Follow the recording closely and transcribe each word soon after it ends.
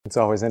It's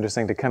always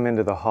interesting to come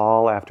into the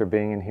hall after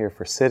being in here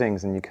for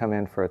sittings and you come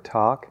in for a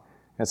talk.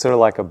 And it's sort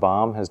of like a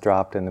bomb has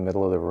dropped in the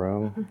middle of the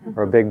room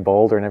or a big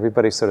boulder and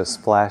everybody's sort of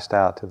splashed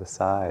out to the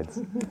sides.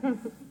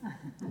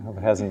 I hope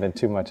it hasn't been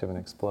too much of an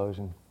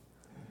explosion.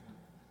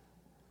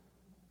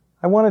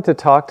 I wanted to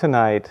talk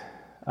tonight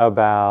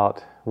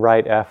about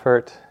right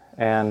effort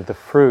and the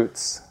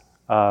fruits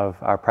of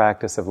our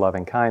practice of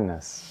loving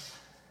kindness.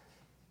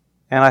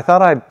 And I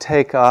thought I'd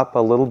take up a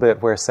little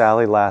bit where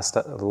Sally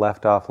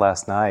left off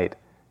last night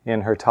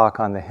in her talk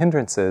on the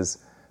hindrances,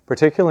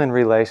 particularly in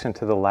relation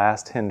to the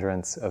last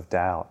hindrance of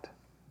doubt.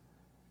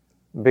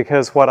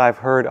 Because what I've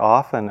heard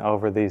often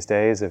over these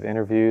days of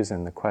interviews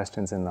and the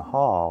questions in the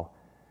hall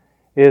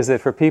is that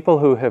for people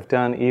who have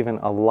done even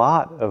a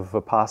lot of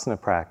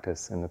Vipassana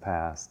practice in the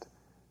past,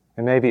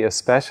 and maybe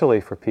especially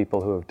for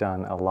people who have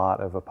done a lot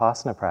of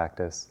Vipassana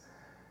practice,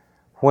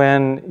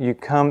 when you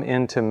come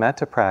into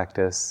Metta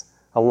practice,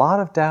 a lot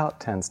of doubt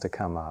tends to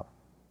come up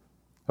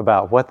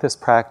about what this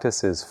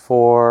practice is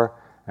for,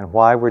 and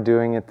why we're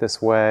doing it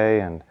this way,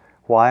 and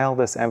why all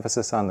this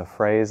emphasis on the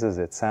phrases.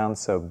 It sounds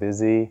so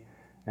busy,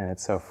 and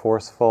it's so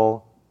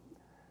forceful.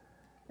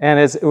 And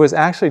it was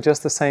actually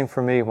just the same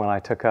for me when I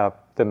took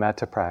up the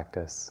Metta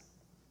practice.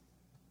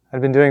 I'd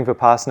been doing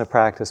Vipassana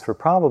practice for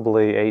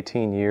probably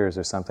 18 years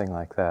or something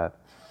like that.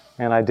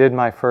 And I did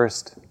my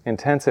first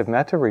intensive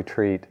Metta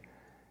retreat,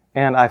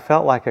 and I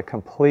felt like a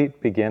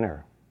complete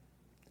beginner.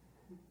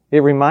 It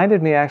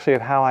reminded me actually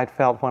of how I'd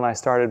felt when I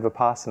started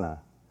Vipassana.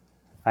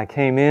 I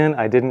came in,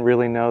 I didn't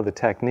really know the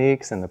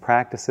techniques and the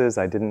practices,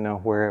 I didn't know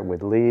where it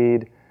would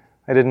lead.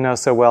 I didn't know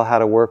so well how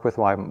to work with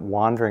my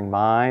wandering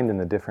mind and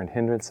the different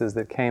hindrances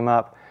that came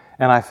up,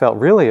 and I felt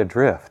really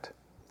adrift.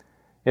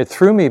 It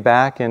threw me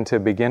back into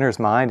beginner's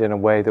mind in a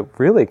way that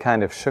really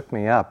kind of shook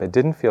me up. It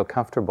didn't feel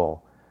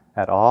comfortable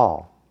at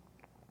all.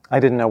 I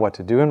didn't know what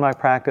to do in my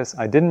practice.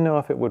 I didn't know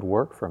if it would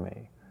work for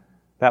me.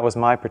 That was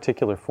my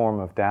particular form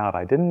of doubt.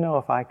 I didn't know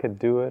if I could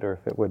do it or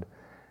if it would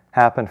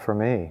happen for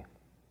me.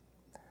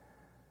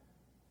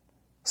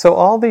 So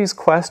all these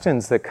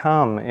questions that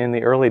come in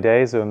the early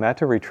days of a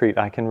Metta retreat,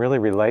 I can really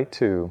relate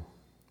to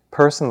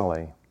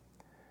personally.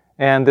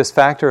 And this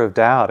factor of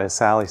doubt, as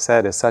Sally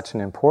said, is such an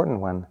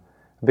important one,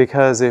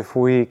 because if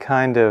we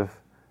kind of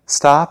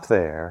stop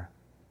there,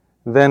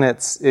 then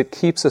it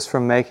keeps us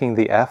from making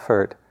the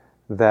effort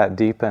that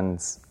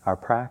deepens our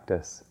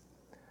practice.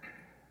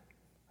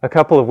 A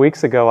couple of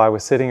weeks ago, I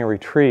was sitting a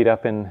retreat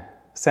up in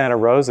Santa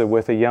Rosa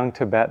with a young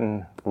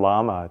Tibetan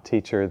Lama,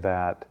 teacher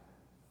that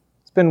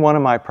has been one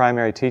of my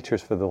primary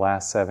teachers for the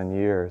last 7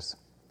 years.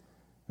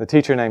 The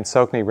teacher named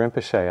Tsoknyi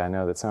Rinpoche, I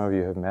know that some of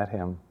you have met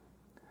him.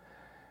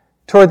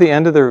 Toward the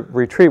end of the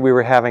retreat, we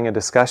were having a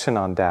discussion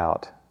on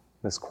doubt,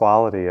 this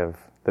quality of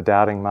the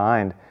doubting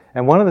mind.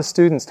 And one of the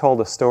students told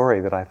a story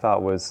that I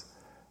thought was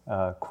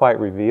quite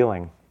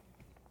revealing.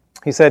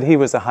 He said he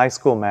was a high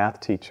school math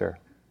teacher.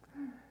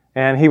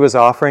 And he was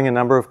offering a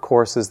number of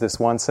courses this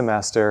one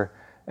semester.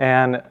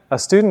 And a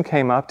student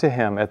came up to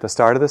him at the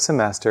start of the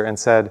semester and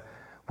said,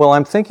 "Well,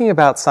 I'm thinking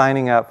about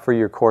signing up for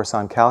your course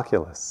on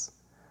calculus,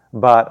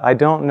 but I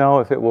don't know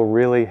if it will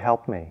really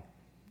help me.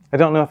 I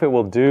don't know if it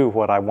will do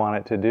what I want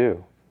it to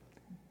do."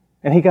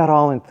 And he got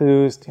all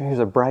enthused. Here's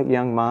a bright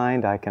young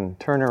mind. I can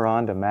turn her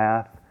on to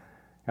math.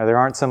 Now, there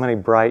aren't so many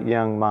bright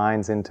young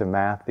minds into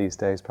math these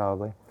days,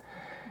 probably.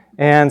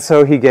 And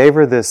so he gave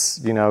her this,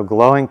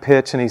 glowing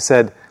pitch, and he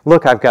said,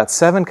 "Look, I've got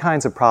 7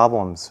 kinds of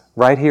problems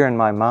right here in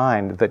my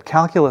mind that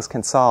calculus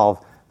can solve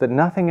that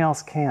nothing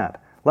else can't.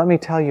 Let me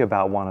tell you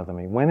about one of them."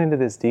 He went into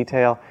this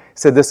detail. He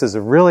said, "This is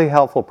a really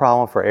helpful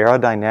problem for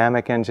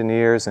aerodynamic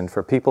engineers and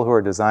for people who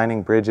are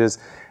designing bridges,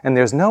 and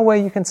there's no way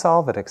you can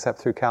solve it except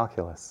through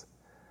calculus."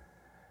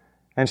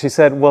 And she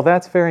said, "Well,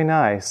 that's very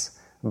nice,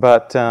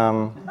 but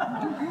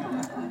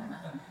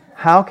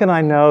how can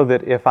I know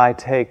that if I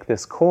take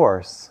this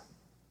course,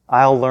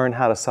 I'll learn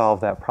how to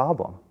solve that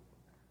problem?"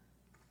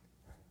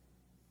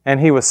 And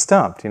he was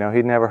stumped.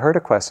 He'd never heard a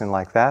question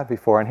like that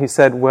before. And he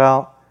said,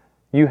 "Well,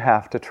 you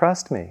have to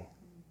trust me."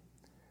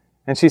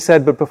 And she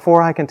said, "But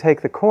before I can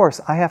take the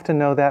course, I have to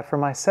know that for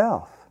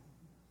myself.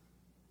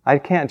 I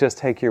can't just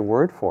take your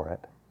word for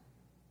it."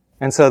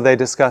 And so they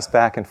discussed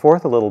back and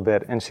forth a little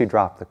bit, and she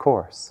dropped the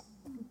course.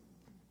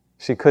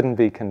 She couldn't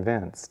be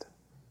convinced.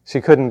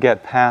 She couldn't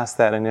get past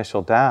that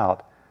initial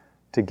doubt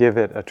to give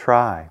it a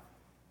try.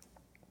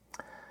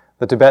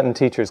 The Tibetan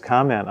teacher's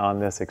comment on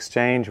this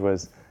exchange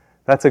was,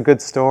 "That's a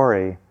good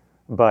story,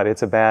 but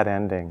it's a bad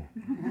ending."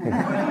 He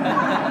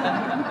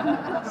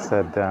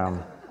said,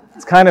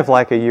 "It's kind of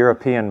like a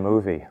European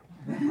movie."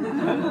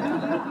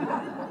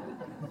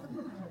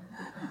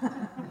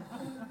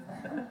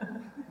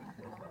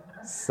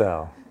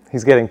 So,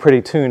 he's getting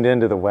pretty tuned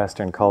into the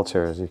Western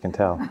culture, as you can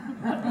tell.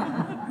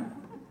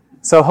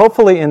 So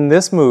hopefully in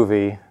this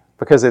movie,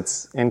 because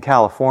it's in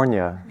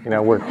California,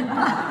 we're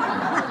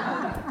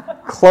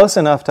close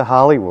enough to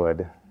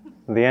Hollywood,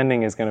 the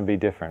ending is going to be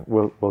different.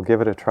 We'll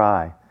give it a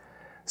try.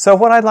 So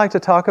what I'd like to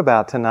talk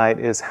about tonight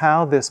is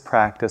how this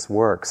practice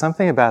works,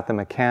 something about the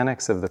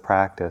mechanics of the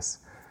practice,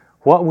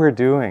 what we're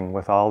doing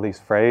with all these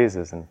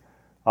phrases and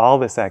all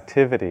this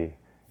activity,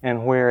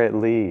 and where it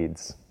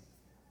leads.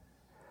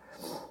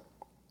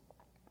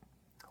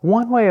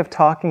 One way of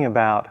talking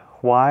about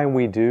why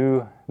we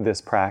do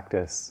this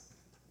practice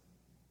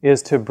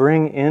is to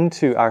bring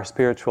into our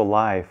spiritual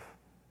life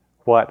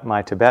what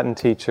my Tibetan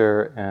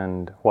teacher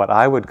and what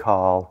I would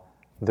call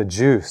the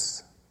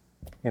juice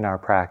in our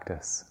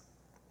practice.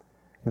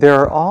 There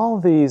are all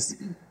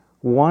these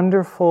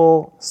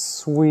wonderful,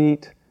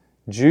 sweet,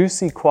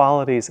 juicy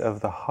qualities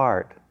of the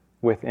heart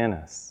within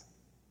us.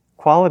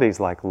 Qualities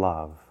like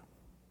love,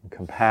 and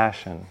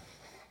compassion,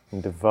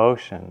 and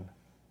devotion,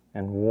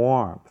 and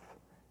warmth,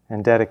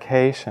 and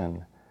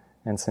dedication,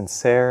 and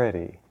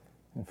sincerity,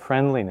 and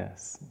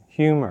friendliness,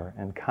 humor,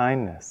 and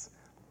kindness.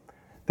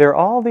 There are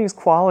all these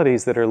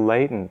qualities that are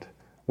latent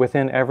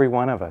within every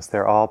one of us.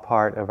 They're all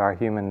part of our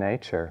human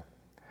nature.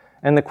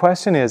 And the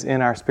question is,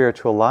 in our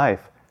spiritual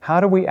life, how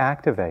do we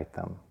activate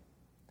them?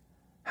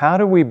 How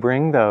do we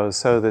bring those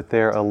so that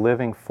they're a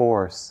living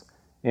force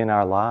in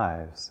our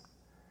lives?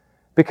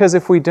 Because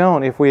if we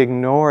don't, if we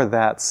ignore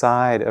that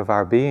side of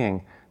our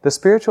being, the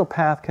spiritual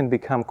path can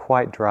become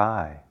quite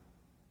dry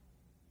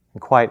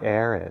and quite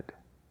arid,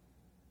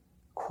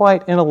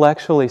 quite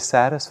intellectually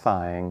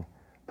satisfying,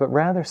 but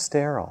rather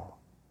sterile,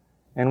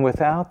 and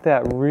without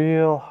that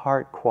real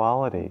heart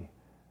quality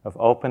of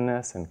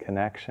openness and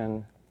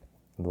connection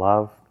and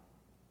love.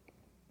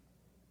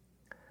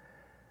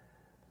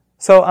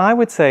 So I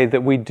would say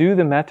that we do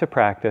the metta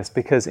practice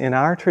because in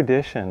our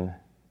tradition,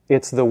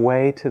 it's the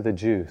way to the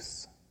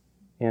juice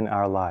in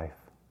our life.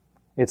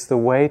 It's the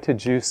way to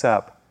juice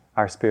up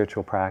our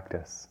spiritual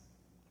practice.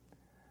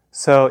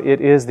 So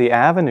it is the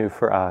avenue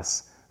for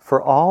us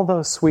for all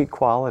those sweet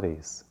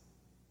qualities,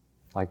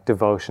 like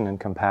devotion and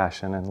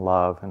compassion and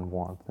love and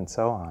warmth and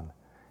so on.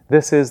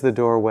 This is the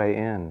doorway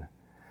in.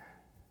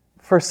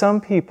 For some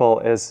people,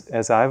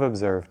 as I've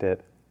observed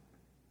it,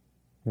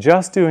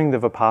 just doing the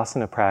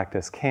Vipassana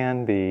practice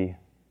can be,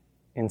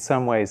 in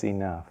some ways,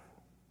 enough.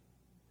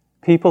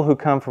 People who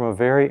come from a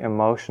very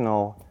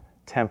emotional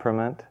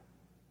temperament,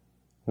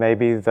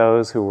 maybe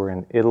those who were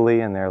in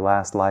Italy in their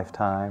last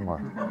lifetime or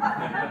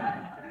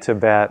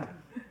Tibet,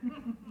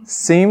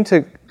 seem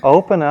to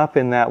open up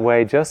in that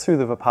way just through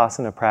the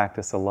Vipassana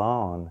practice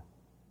alone,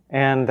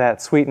 and that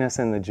sweetness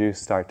and the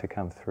juice start to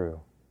come through.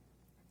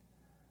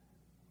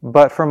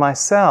 But for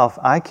myself,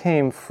 I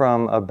came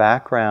from a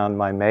background,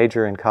 my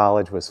major in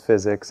college was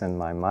physics and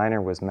my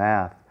minor was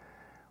math,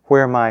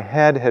 where my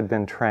head had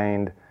been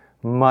trained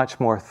much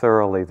more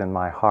thoroughly than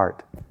my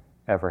heart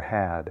ever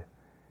had.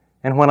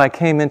 And when I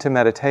came into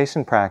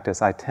meditation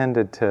practice, I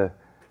tended to,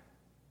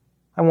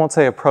 I won't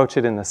say approach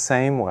it in the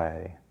same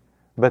way,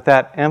 but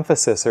that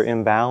emphasis or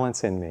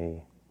imbalance in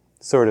me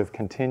sort of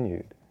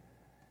continued.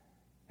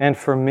 And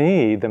for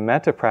me, the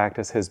metta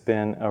practice has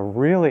been a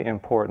really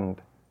important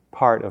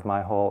part of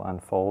my whole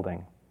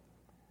unfolding.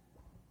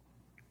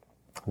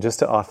 Just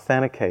to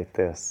authenticate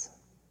this,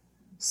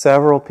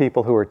 several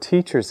people who are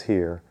teachers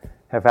here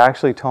have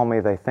actually told me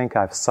they think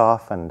I've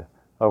softened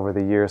over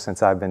the years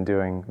since I've been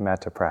doing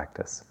metta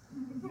practice.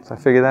 So I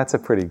figure that's a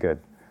pretty good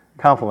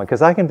compliment,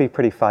 because I can be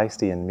pretty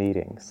feisty in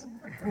meetings,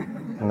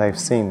 and they've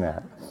seen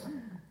that.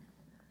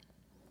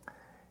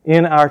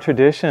 In our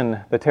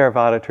tradition, the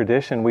Theravada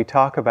tradition, we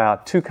talk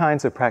about two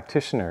kinds of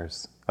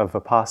practitioners of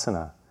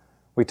Vipassana.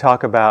 We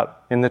talk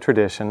about, in the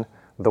tradition,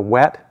 the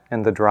wet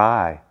and the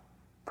dry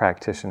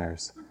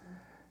practitioners.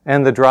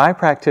 And the dry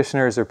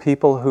practitioners are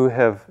people who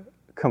have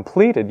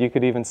completed, you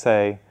could even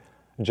say,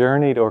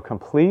 journeyed or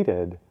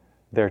completed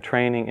their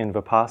training in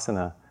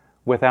Vipassana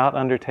without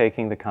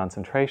undertaking the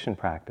concentration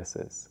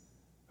practices,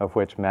 of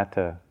which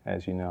metta,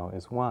 as you know,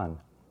 is one.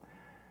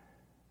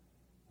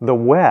 The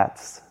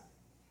wets,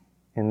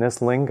 in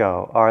this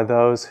lingo, are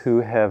those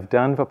who have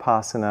done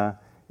Vipassana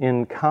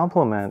in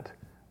complement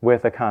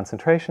with a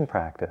concentration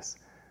practice,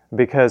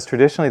 because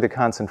traditionally the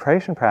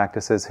concentration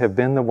practices have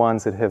been the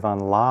ones that have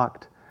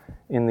unlocked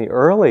in the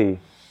early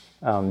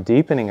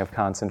deepening of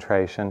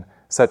concentration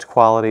such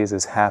qualities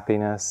as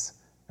happiness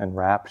and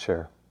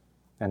rapture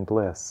and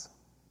bliss.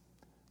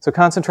 So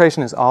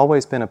concentration has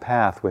always been a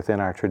path within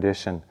our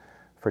tradition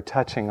for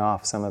touching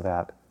off some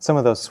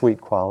of those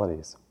sweet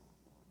qualities.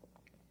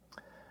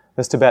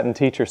 This Tibetan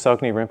teacher,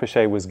 Tsoknyi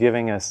Rinpoche, was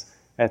giving us,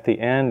 at the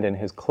end, in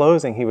his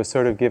closing, he was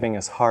sort of giving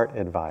us heart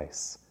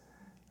advice.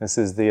 This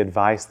is the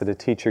advice that a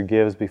teacher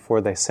gives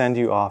before they send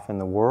you off in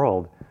the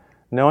world,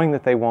 knowing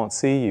that they won't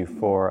see you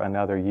for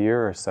another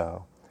year or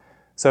so.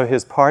 So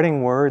his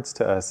parting words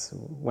to us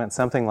went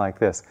something like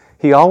this.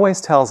 He always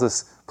tells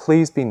us,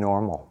 please be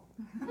normal.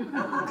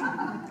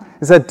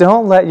 He said,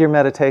 don't let your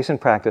meditation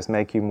practice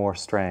make you more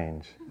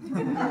strange.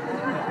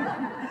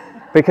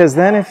 Because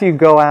then if you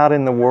go out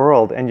in the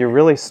world and you're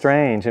really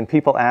strange and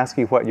people ask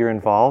you what you're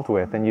involved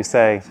with and you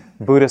say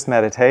Buddhist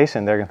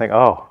meditation, they're going to think,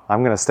 oh,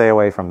 I'm going to stay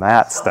away from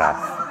that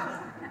stuff.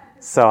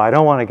 So I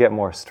don't want to get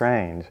more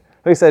strange.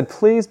 But he said,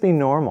 please be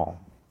normal.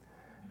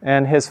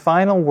 And his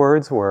final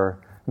words were,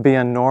 be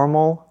a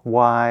normal,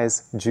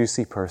 wise,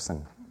 juicy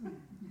person.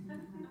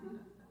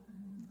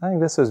 I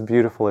think this was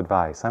beautiful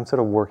advice. I'm sort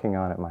of working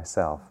on it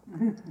myself.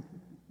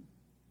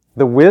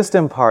 The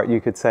wisdom part,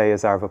 you could say,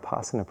 is our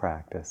vipassana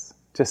practice.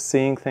 Just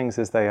seeing things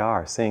as they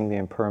are, seeing the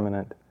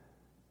impermanent,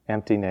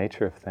 empty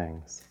nature of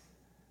things.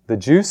 The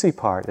juicy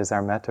part is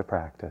our metta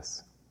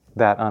practice,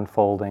 that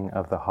unfolding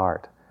of the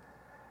heart.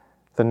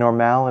 The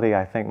normality,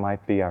 I think,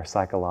 might be our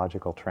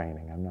psychological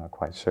training. I'm not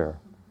quite sure.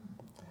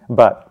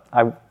 But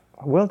I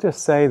will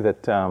just say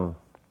that there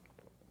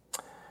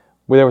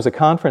was a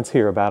conference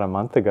here about a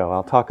month ago,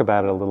 I'll talk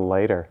about it a little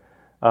later,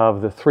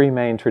 of the three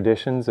main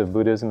traditions of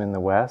Buddhism in the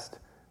West.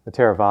 The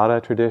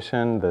Theravada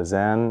tradition, the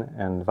Zen,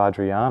 and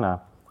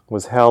Vajrayana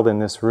was held in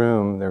this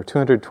room. There were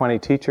 220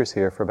 teachers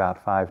here for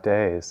about 5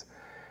 days.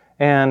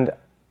 And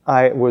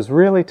I was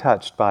really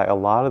touched by a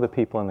lot of the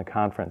people in the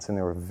conference, and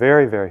they were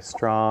very, very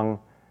strong,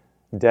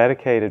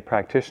 dedicated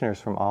practitioners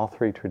from all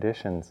three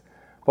traditions.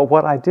 But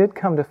what I did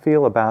come to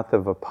feel about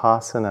the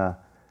Vipassana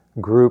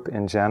group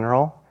in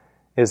general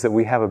is that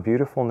we have a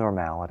beautiful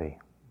normality.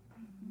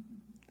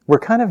 We're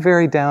kind of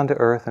very down to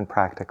earth and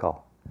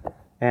practical.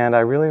 And I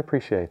really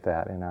appreciate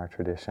that in our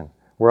tradition.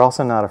 We're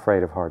also not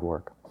afraid of hard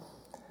work.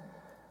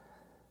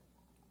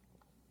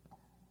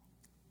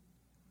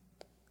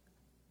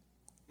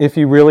 If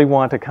you really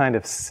want to kind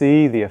of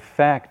see the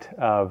effect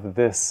of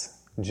this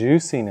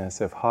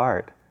juiciness of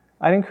heart,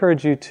 I'd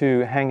encourage you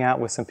to hang out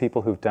with some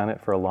people who've done it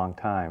for a long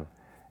time.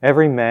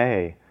 Every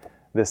May,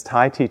 this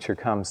Thai teacher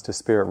comes to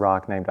Spirit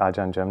Rock named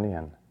Ajahn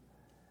Jumnian.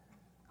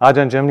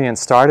 Ajahn Jumnian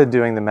started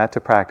doing the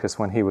metta practice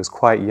when he was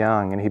quite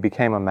young, and he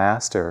became a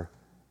master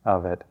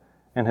of it,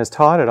 and has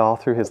taught it all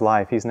through his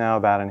life. He's now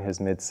about in his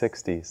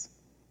mid-60s.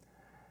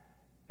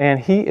 And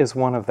he is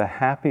one of the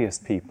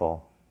happiest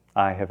people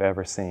I have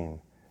ever seen.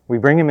 We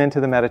bring him into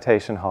the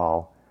meditation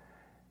hall,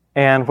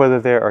 and whether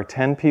there are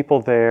 10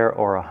 people there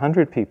or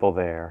 100 people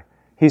there,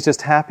 he's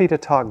just happy to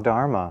talk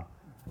Dharma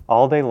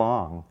all day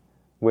long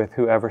with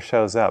whoever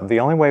shows up.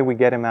 The only way we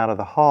get him out of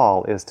the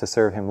hall is to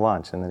serve him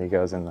lunch, and then he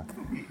goes in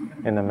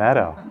the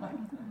meadow.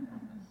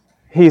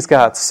 He's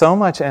got so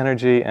much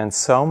energy and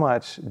so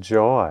much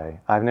joy.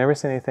 I've never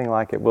seen anything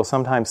like it. We'll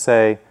sometimes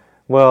say,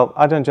 well,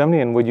 Ajahn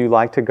Jumnian, would you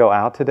like to go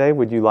out today?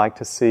 Would you like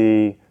to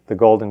see the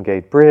Golden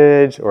Gate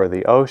Bridge or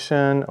the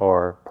ocean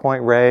or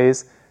Point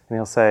Reyes? And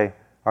he'll say,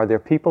 are there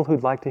people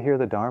who'd like to hear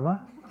the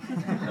Dharma?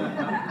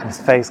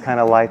 His face kind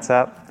of lights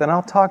up. Then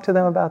I'll talk to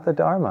them about the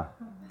Dharma.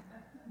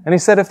 And he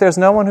said, if there's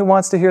no one who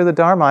wants to hear the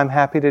Dharma, I'm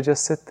happy to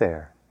just sit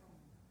there.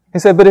 He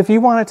said, but if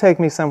you want to take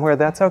me somewhere,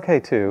 that's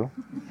okay too.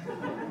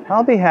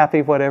 I'll be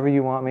happy whatever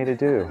you want me to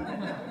do.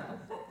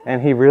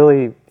 And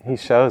he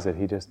shows it.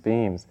 He just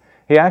beams.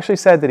 He actually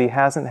said that he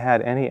hasn't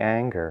had any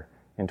anger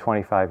in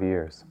 25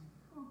 years.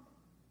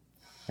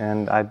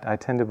 And I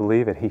tend to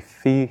believe it.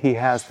 He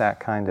has that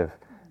kind of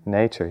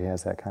nature. He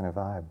has that kind of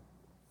vibe.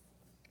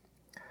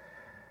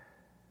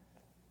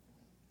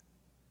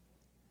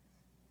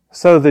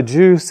 So the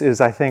juice is,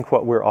 I think,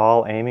 what we're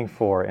all aiming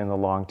for in the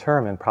long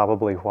term, and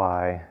probably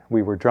why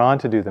we were drawn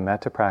to do the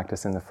metta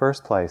practice in the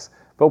first place.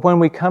 But when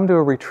we come to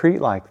a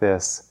retreat like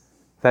this,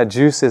 that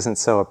juice isn't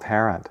so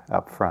apparent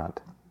up front.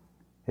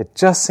 It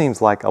just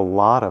seems like a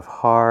lot of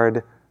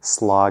hard,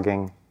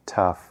 slogging,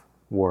 tough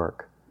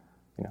work.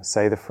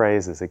 Say the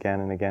phrases again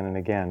and again and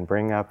again.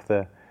 Bring up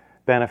the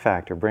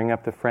benefactor, bring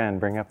up the friend,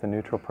 bring up the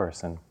neutral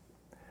person.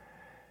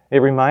 It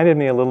reminded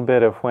me a little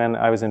bit of when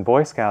I was in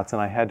Boy Scouts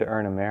and I had to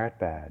earn a merit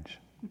badge.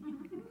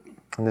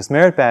 And this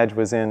merit badge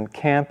was in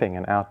camping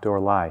and outdoor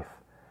life.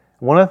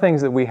 One of the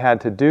things that we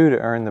had to do to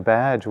earn the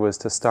badge was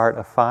to start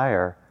a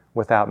fire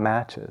without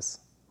matches.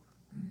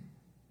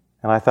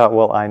 And I thought,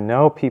 well, I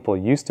know people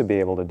used to be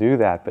able to do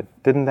that, but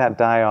didn't that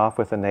die off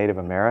with the Native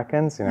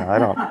Americans?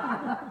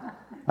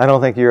 I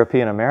don't think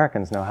European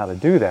Americans know how to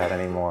do that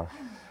anymore.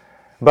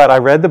 But I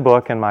read the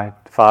book, and my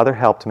father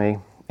helped me.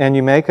 And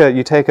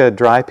you take a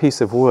dry piece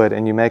of wood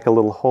and you make a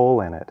little hole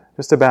in it,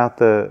 just about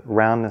the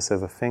roundness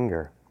of a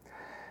finger.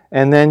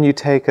 And then you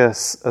take a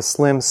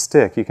slim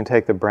stick. You can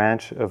take the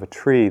branch of a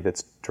tree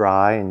that's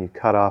dry and you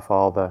cut off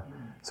all the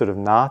sort of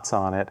knots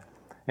on it.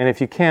 And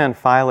if you can,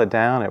 file it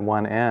down at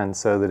one end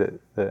so that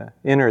the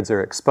innards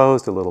are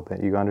exposed a little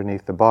bit. You go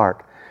underneath the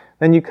bark.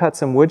 Then you cut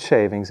some wood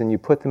shavings and you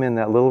put them in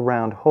that little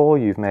round hole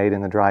you've made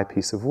in the dry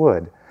piece of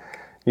wood.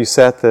 You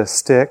set the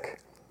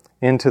stick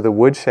into the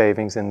wood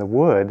shavings in the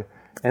wood,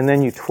 and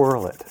then you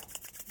twirl it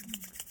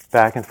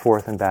back and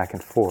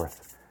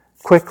forth,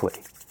 quickly.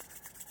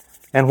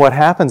 And what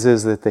happens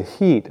is that the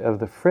heat of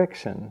the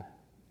friction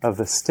of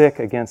the stick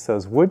against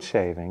those wood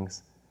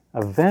shavings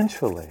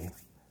eventually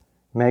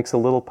makes a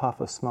little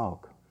puff of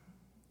smoke.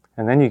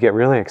 And then you get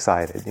really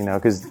excited,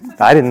 because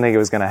I didn't think it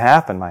was going to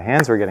happen. My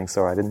hands were getting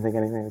sore. I didn't think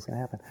anything was going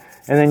to happen.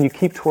 And then you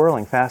keep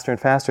twirling faster and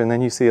faster, and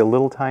then you see a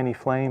little tiny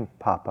flame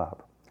pop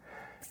up.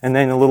 And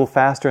then a little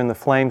faster, and the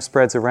flame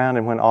spreads around,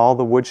 and when all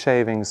the wood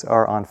shavings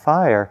are on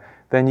fire,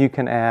 then you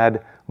can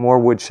add more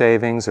wood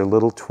shavings or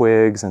little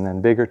twigs, and then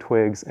bigger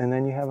twigs, and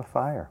then you have a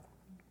fire.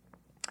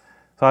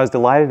 So I was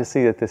delighted to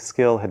see that this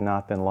skill had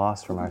not been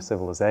lost from our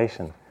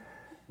civilization,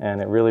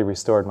 and it really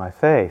restored my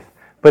faith.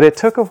 But it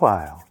took a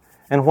while.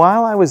 And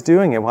while I was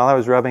doing it, while I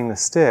was rubbing the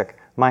stick,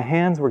 my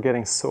hands were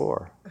getting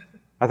sore.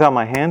 I thought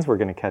my hands were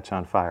going to catch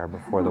on fire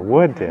before the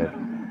wood did.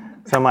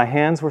 So my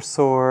hands were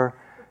sore,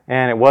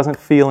 and it wasn't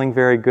feeling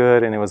very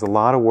good, and it was a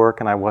lot of work,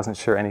 and I wasn't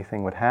sure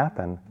anything would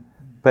happen.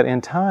 But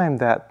in time,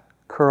 that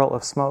curl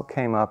of smoke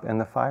came up,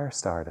 and the fire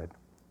started.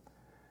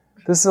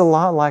 This is a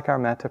lot like our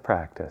metta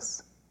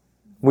practice.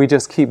 We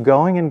just keep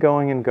going and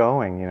going and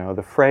going.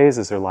 The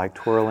phrases are like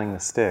twirling the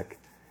stick,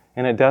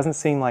 and it doesn't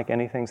seem like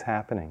anything's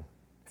happening.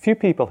 Few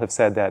people have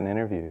said that in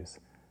interviews.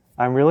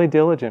 I'm really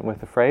diligent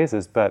with the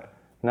phrases, but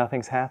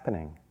nothing's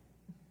happening.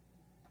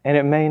 And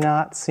it may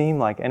not seem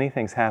like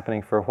anything's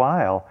happening for a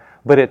while,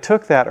 but it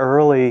took that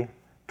early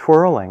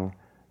twirling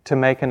to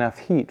make enough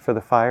heat for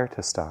the fire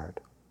to start.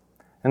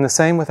 And the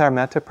same with our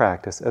metta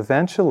practice.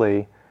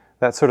 Eventually,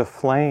 that sort of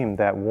flame,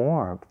 that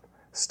warmth,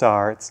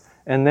 starts,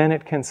 and then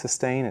it can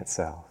sustain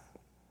itself.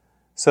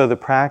 So the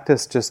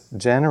practice just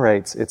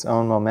generates its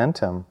own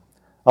momentum,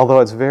 although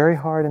it's very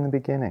hard in the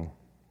beginning.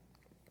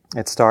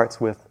 It starts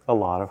with a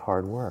lot of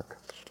hard work.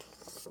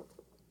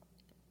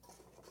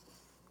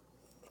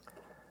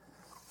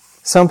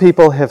 Some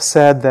people have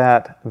said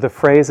that the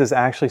phrases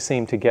actually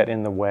seem to get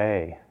in the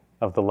way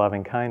of the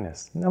loving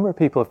kindness. A number of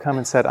people have come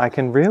and said, I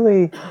can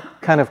really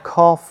kind of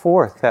call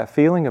forth that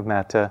feeling of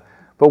metta,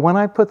 but when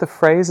I put the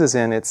phrases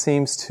in, it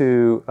seems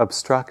to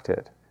obstruct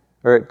it,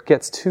 or it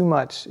gets too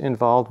much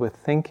involved with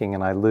thinking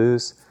and I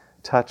lose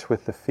touch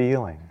with the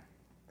feeling.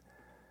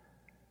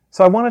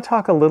 So I want to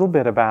talk a little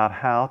bit about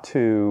how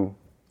to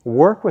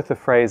work with the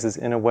phrases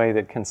in a way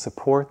that can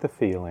support the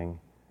feeling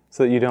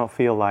so that you don't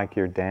feel like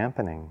you're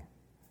dampening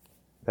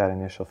that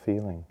initial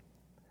feeling.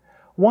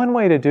 One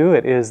way to do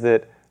it is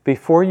that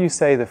before you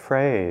say the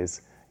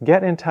phrase,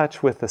 get in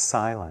touch with the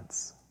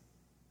silence.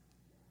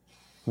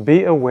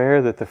 Be aware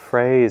that the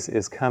phrase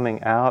is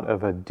coming out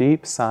of a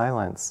deep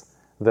silence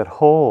that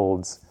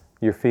holds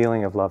your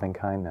feeling of loving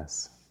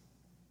kindness.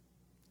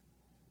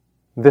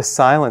 This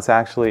silence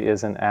actually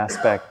is an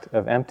aspect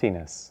of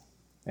emptiness.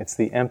 It's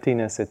the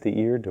emptiness at the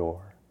ear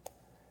door.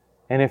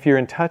 And if you're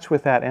in touch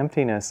with that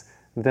emptiness,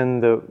 then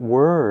the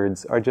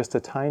words are just a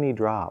tiny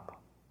drop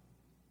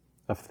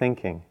of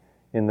thinking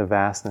in the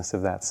vastness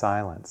of that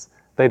silence.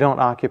 They don't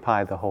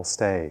occupy the whole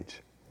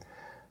stage.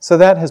 So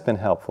that has been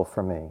helpful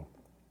for me.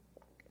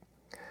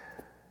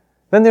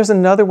 Then there's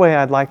another way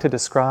I'd like to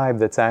describe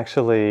that's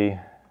actually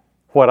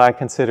what I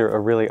consider a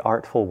really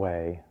artful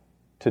way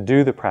to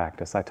do the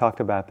practice. I talked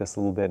about this a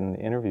little bit in the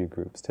interview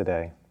groups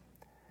today.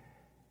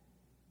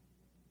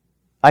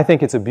 I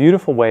think it's a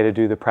beautiful way to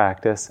do the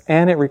practice,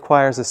 and it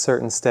requires a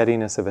certain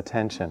steadiness of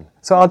attention.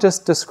 So I'll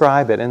just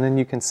describe it, and then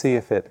you can see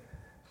if it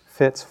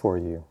fits for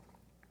you.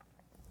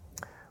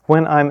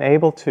 When I'm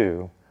able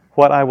to,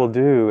 what I will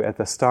do at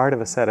the start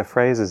of a set of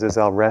phrases is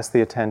I'll rest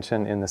the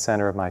attention in the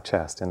center of my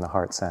chest, in the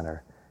heart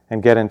center,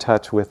 and get in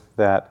touch with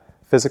that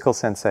physical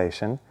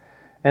sensation.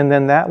 And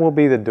then that will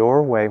be the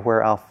doorway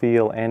where I'll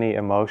feel any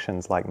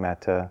emotions like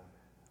metta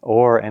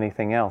or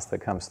anything else that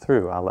comes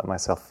through. I'll let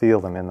myself feel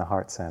them in the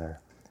heart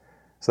center.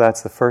 So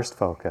that's the first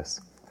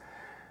focus.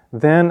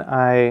 Then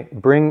I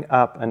bring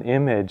up an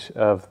image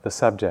of the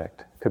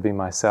subject. It could be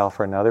myself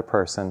or another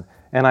person.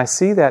 And I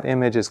see that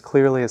image as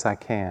clearly as I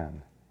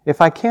can.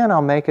 If I can,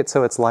 I'll make it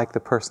so it's like the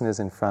person is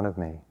in front of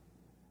me.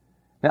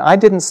 Now, I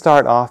didn't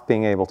start off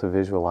being able to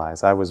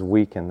visualize. I was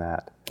weak in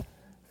that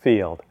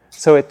field.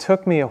 So it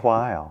took me a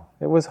while.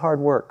 It was hard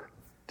work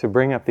to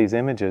bring up these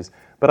images.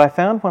 But I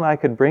found when I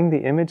could bring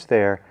the image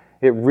there,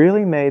 it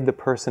really made the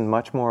person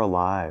much more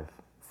alive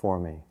for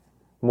me.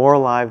 More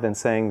alive than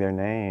saying their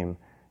name,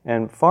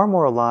 and far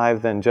more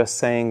alive than just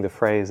saying the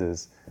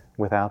phrases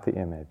without the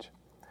image.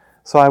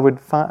 So I would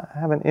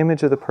have an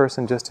image of the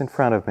person just in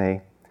front of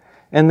me,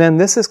 and then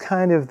this is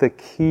kind of the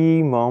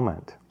key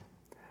moment.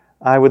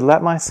 I would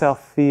let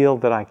myself feel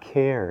that I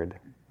cared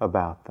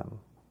about them,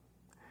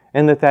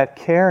 and that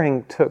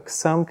caring took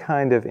some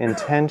kind of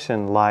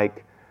intention,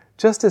 like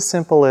just as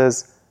simple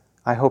as,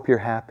 I hope you're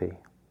happy.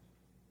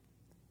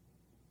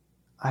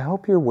 I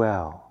hope you're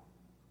well.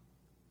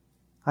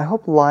 I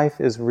hope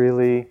life is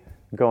really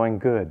going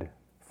good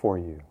for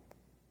you.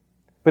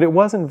 But it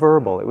wasn't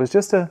verbal. It was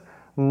just a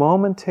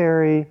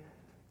momentary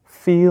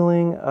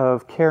feeling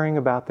of caring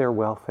about their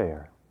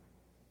welfare.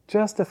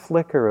 Just a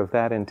flicker of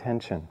that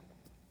intention.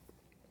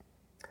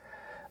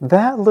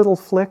 That little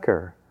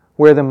flicker,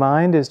 where the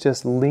mind is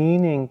just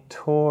leaning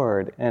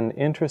toward and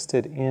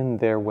interested in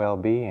their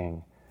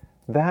well-being,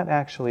 that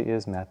actually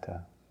is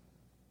metta.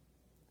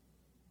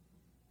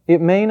 It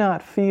may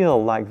not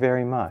feel like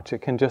very much.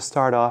 It can just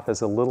start off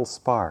as a little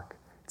spark.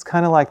 It's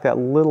kind of like that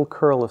little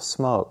curl of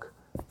smoke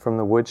from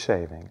the wood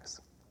shavings.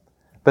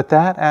 But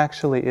that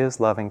actually is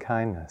loving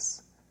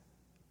kindness.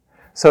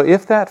 So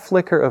if that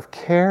flicker of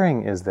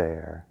caring is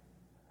there,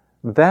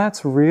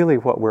 that's really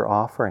what we're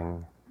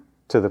offering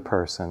to the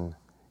person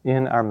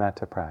in our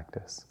metta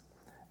practice.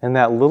 And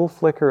that little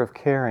flicker of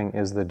caring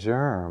is the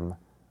germ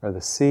or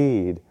the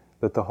seed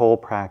that the whole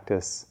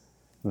practice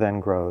then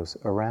grows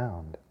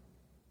around.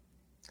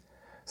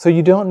 So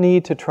you don't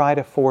need to try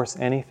to force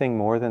anything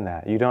more than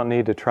that. You don't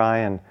need to try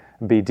and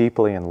be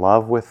deeply in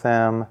love with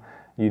them.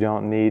 You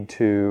don't need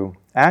to...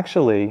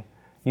 Actually,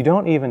 You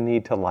don't even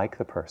need to like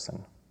the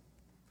person.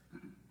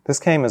 This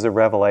came as a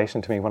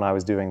revelation to me when I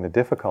was doing the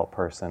difficult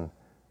person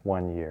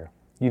one year.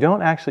 You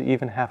don't actually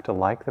even have to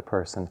like the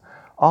person.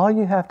 All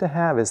you have to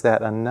have is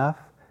that enough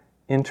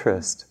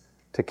interest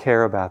to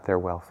care about their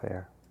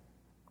welfare.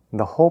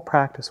 The whole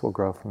practice will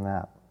grow from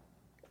that.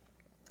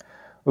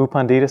 U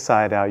Pandita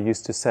Sayadaw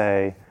used to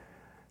say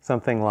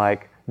something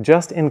like,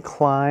 just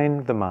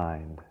incline the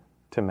mind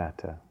to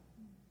metta.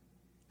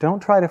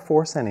 Don't try to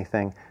force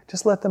anything.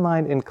 Just let the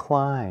mind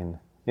incline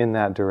in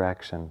that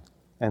direction,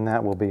 and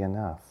that will be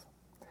enough.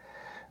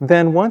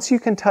 Then once you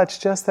can touch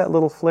just that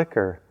little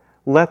flicker,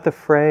 let the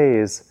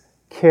phrase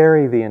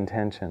carry the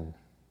intention.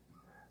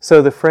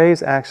 So the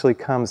phrase actually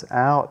comes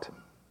out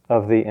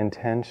of the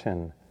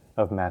intention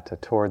of metta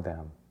toward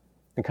them.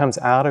 It comes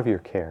out of your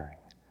caring.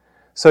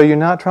 So you're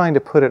not trying to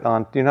put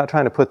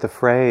the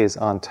phrase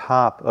on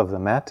top of the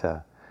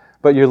metta,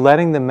 but you're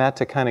letting the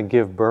metta kind of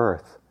give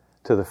birth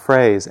to the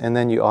phrase, and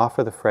then you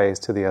offer the phrase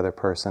to the other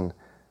person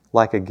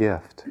like a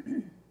gift.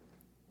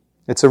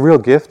 It's a real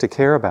gift to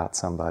care about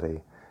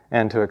somebody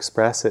and to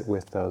express it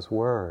with those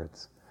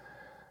words.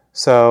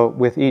 So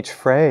with each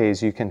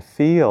phrase, you can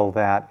feel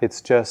that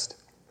it's just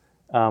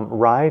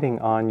riding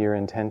on your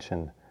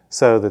intention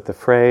so that the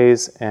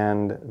phrase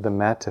and the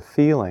metta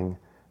feeling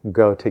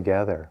go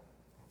together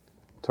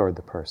toward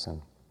the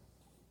person.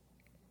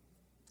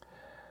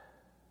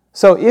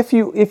 So if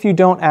you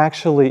don't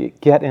actually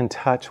get in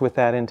touch with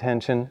that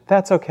intention,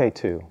 that's okay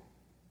too.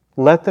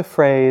 Let the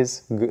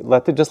phrase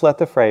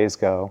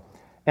go.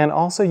 And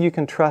also you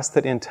can trust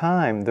that in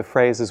time the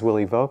phrases will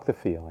evoke the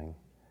feeling.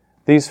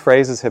 These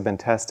phrases have been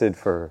tested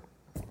for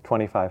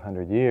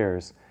 2,500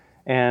 years,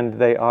 and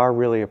they are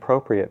really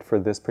appropriate for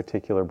this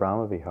particular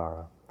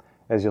Brahmavihara.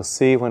 As you'll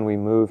see when we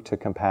move to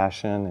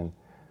compassion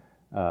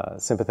and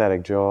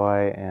sympathetic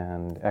joy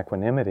and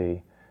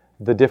equanimity,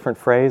 the different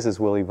phrases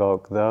will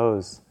evoke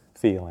those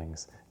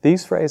feelings.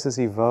 These phrases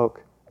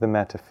evoke the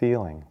metta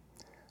feeling.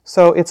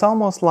 So it's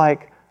almost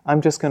like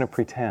I'm just going to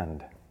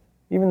pretend.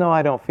 Even though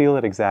I don't feel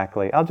it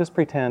exactly, I'll just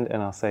pretend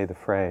and I'll say the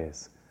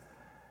phrase.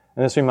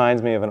 And this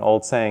reminds me of an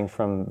old saying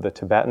from the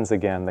Tibetans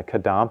again. The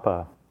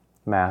Kadampa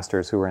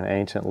masters, who were an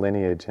ancient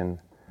lineage in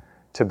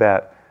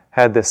Tibet,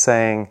 had this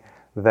saying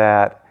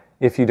that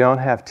if you don't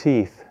have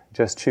teeth,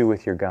 just chew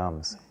with your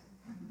gums.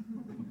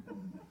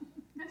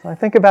 So I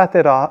think about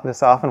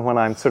this often when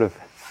I'm sort of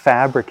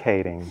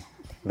fabricating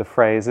the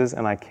phrases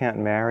and I can't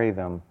marry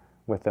them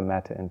with the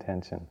metta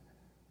intention.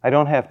 I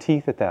don't have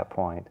teeth at that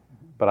point,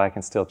 but I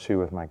can still chew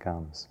with my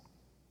gums.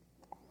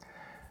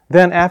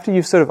 Then after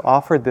you've sort of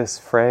offered this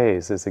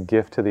phrase as a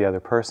gift to the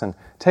other person,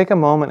 take a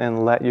moment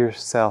and let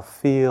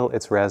yourself feel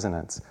its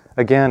resonance.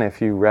 Again,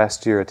 if you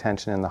rest your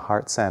attention in the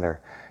heart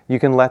center, you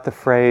can let the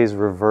phrase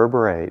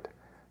reverberate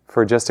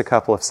for just a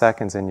couple of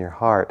seconds in your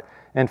heart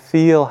and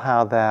feel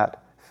how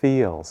that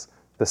feels,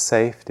 the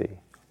safety,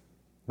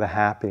 the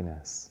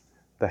happiness,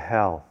 the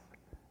health,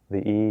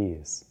 the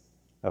ease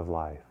of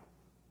life.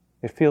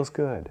 It feels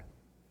good.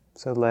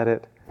 So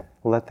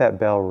let that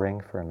bell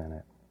ring for a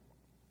minute.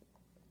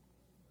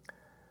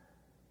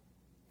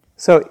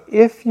 So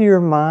if your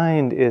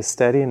mind is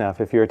steady enough,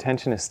 if your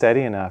attention is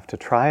steady enough to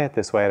try it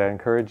this way, I'd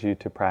encourage you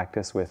to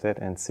practice with it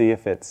and see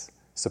if it's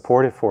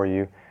supportive for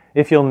you.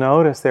 If you'll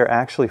notice, there are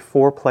actually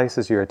 4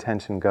 places your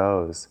attention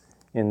goes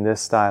in this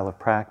style of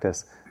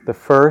practice. The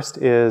first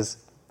is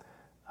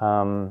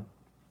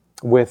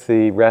with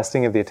the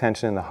resting of the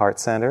attention in the heart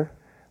center.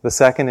 The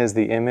second is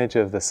the image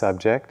of the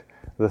subject.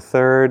 The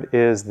third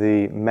is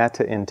the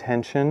metta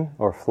intention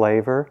or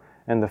flavor.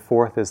 And the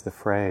fourth is the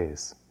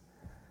phrase.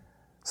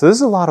 So this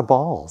is a lot of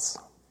balls.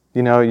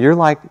 You know, you're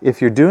like,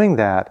 if you're doing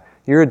that,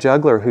 you're a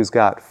juggler who's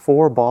got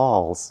 4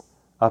 balls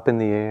up in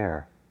the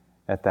air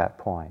at that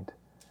point.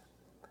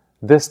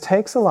 This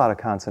takes a lot of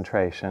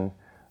concentration,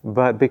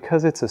 but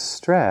because it's a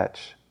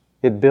stretch,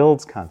 it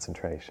builds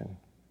concentration.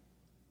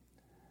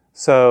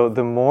 So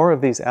the more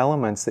of these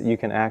elements that you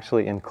can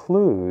actually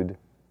include,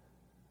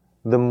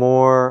 the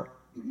more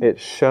it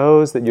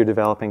shows that you're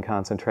developing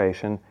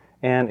concentration,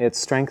 and it's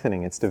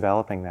strengthening, it's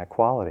developing that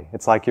quality.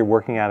 It's like you're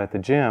working out at the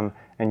gym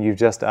and you've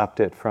just upped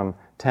it from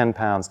 10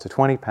 pounds to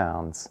 20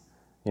 pounds,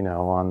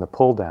 on the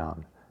pull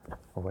down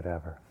or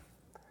whatever.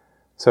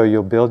 So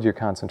you'll build your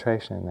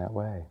concentration in that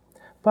way.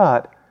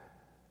 But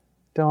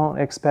don't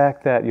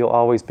expect that you'll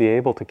always be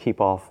able to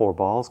keep all 4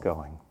 balls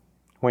going.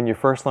 When you're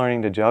first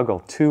learning to juggle,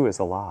 2 is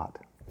a lot.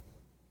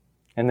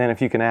 And then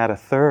if you can add a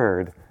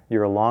third,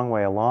 you're a long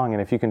way along.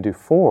 And if you can do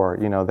 4,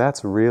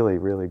 that's really,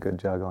 really good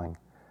juggling.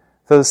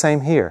 So the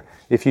same here.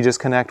 If you just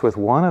connect with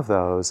one of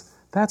those,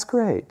 that's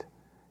great.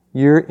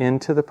 You're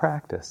into the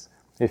practice.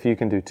 If you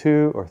can do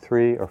 2 or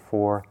 3 or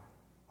 4,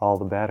 all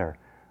the better.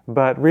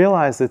 But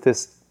realize that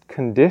this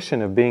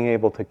condition of being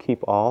able to keep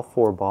all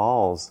 4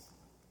 balls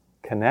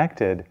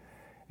connected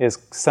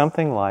is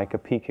something like a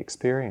peak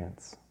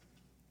experience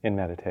in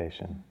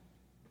meditation.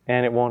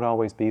 And it won't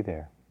always be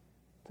there.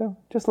 So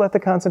just let the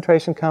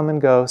concentration come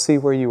and go, see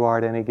where you are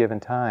at any given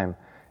time,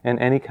 and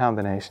any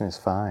combination is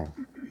fine.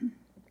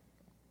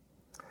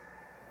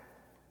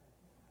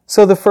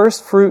 So the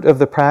first fruit of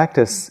the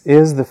practice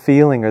is the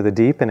feeling or the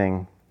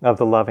deepening of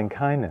the loving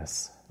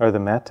kindness, or the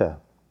metta.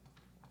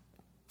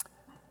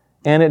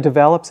 And it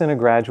develops in a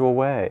gradual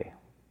way.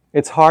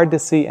 It's hard to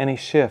see any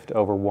shift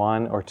over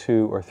 1 or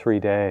 2 or 3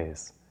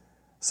 days.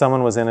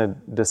 Someone was in a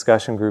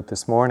discussion group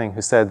this morning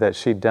who said that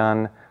she'd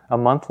done a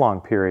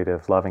month-long period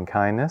of loving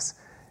kindness,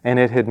 and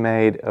it had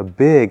made a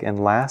big and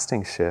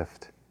lasting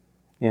shift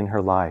in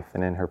her life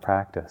and in her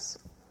practice.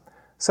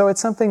 So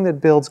it's something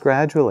that builds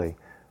gradually.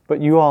 But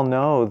you all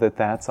know that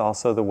that's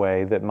also the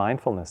way that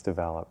mindfulness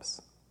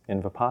develops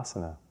in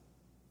Vipassana.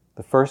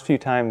 The first few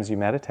times you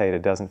meditate,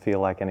 it doesn't feel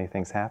like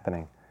anything's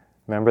happening.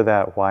 Remember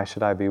that, why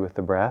should I be with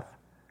the breath?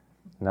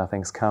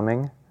 Nothing's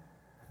coming.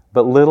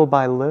 But little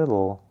by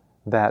little,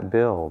 that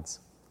builds.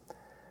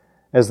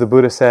 As the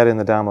Buddha said in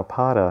the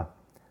Dhammapada,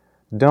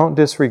 don't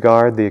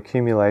disregard the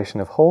accumulation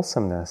of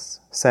wholesomeness,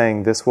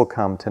 saying this will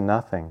come to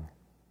nothing.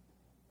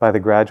 By the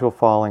gradual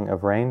falling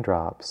of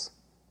raindrops,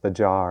 the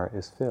jar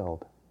is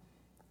filled.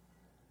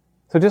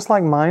 So just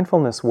like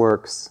mindfulness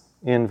works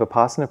in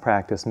Vipassana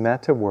practice,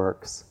 metta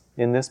works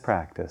in this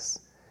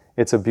practice.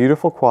 It's a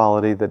beautiful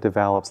quality that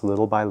develops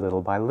little by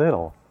little by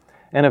little.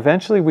 And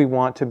eventually we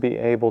want to be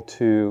able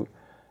to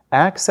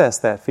access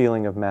that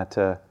feeling of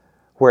metta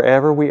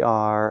wherever we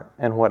are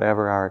and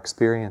whatever our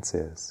experience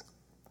is.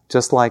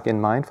 Just like in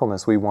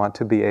mindfulness, we want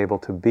to be able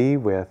to be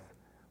with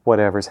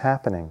whatever's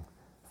happening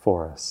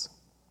for us.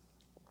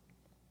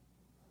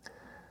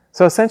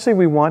 So essentially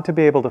we want to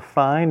be able to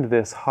find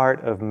this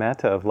heart of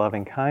metta, of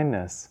loving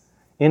kindness,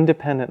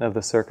 independent of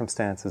the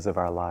circumstances of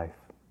our life.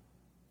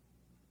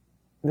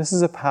 This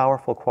is a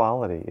powerful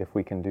quality if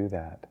we can do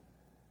that.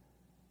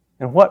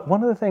 And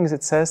one of the things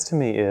it says to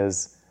me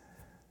is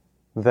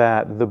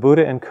that the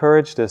Buddha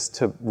encouraged us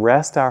to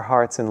rest our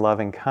hearts in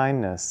loving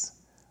kindness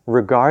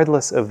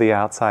regardless of the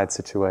outside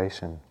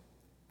situation.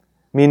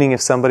 Meaning if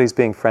somebody's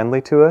being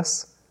friendly to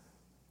us,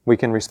 we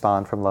can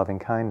respond from loving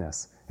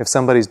kindness. If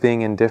somebody's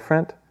being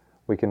indifferent,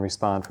 we can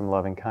respond from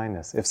loving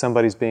kindness. If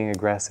somebody's being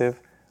aggressive,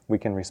 we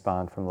can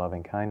respond from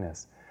loving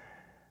kindness.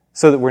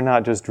 So that we're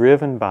not just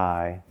driven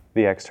by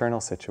the external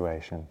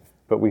situation,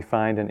 but we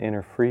find an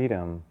inner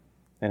freedom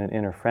and an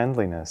inner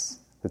friendliness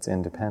that's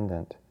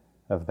independent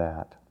of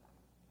that.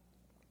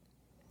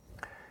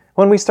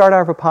 When we start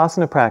our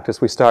Vipassana practice,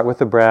 we start with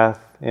the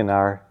breath in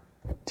our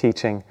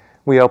teaching.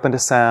 We open to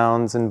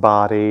sounds and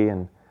body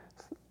and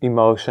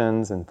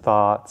emotions and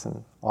thoughts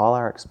and all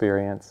our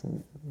experience,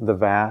 and the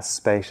vast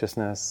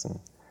spaciousness and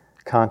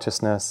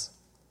consciousness.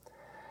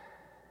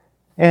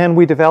 And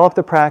we develop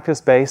the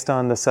practice based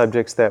on the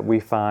subjects that we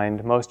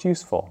find most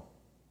useful.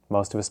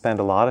 Most of us spend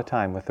a lot of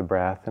time with the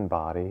breath and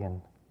body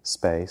and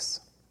space.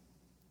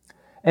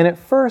 And at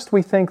first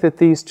we think that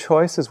these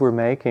choices we're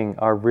making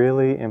are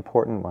really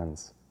important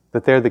ones,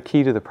 that they're the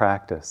key to the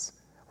practice.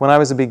 When I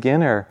was a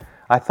beginner,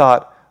 I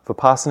thought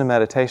Vipassana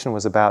meditation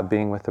was about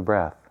being with the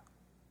breath.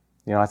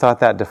 I thought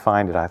that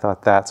defined it. I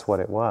thought that's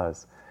what it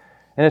was.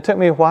 And it took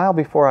me a while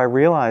before I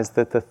realized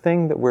that the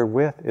thing that we're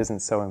with isn't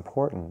so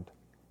important.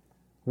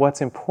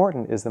 What's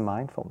important is the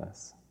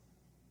mindfulness.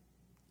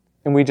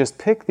 And we just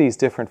pick these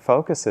different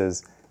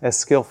focuses as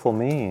skillful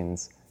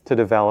means to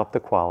develop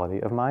the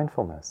quality of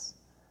mindfulness.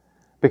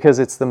 Because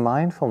it's the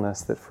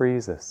mindfulness that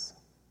frees us.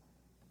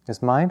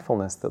 It's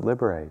mindfulness that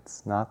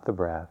liberates, not the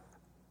breath,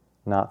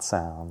 not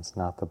sounds,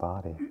 not the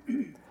body.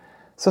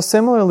 So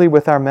similarly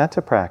with our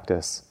metta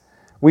practice,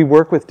 we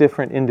work with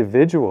different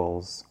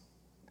individuals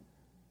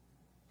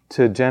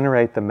to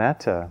generate the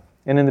metta.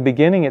 And in the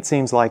beginning it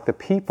seems like the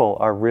people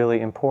are really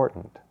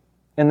important.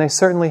 And they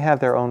certainly have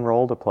their own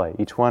role to play.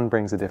 Each one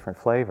brings a different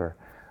flavor.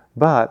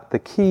 But the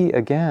key,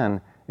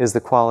 again, is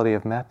the quality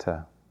of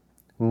metta,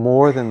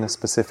 more than the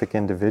specific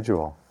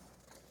individual.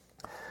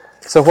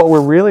 So what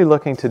we're really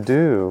looking to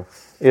do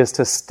is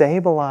to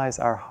stabilize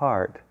our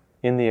heart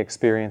in the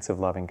experience of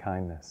loving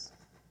kindness,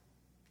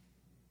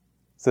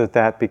 so that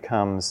that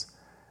becomes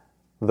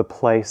the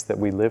place that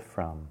we live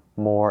from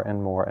more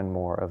and more and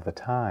more of the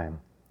time.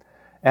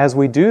 As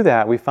we do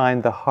that, we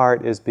find the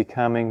heart is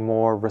becoming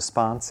more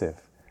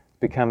responsive,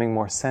 becoming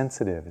more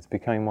sensitive, it's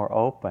becoming more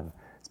open,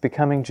 it's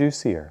becoming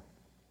juicier.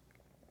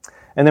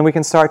 And then we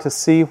can start to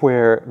see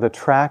where the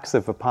tracks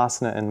of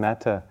Vipassana and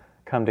Metta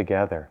come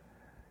together.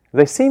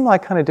 They seem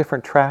like kind of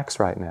different tracks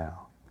right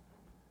now.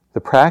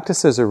 The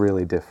practices are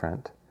really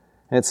different.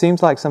 And it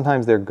seems like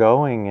sometimes they're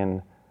going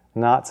in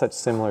not such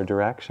similar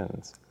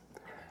directions.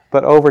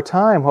 But over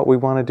time, what we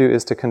want to do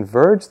is to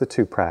converge the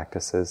two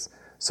practices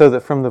so that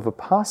from the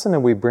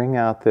Vipassana we bring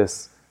out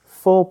this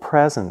full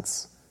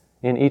presence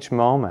in each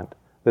moment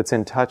that's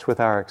in touch with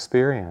our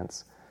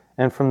experience.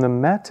 And from the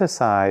Metta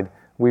side,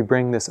 we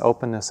bring this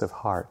openness of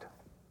heart,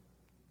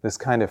 this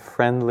kind of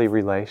friendly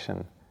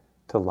relation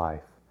to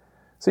life.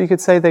 So you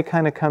could say they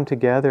kind of come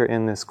together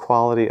in this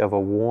quality of a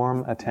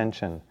warm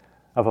attention,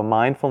 of a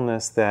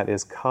mindfulness that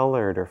is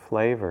colored or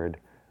flavored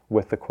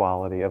with the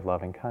quality of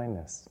loving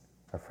kindness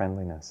or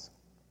friendliness.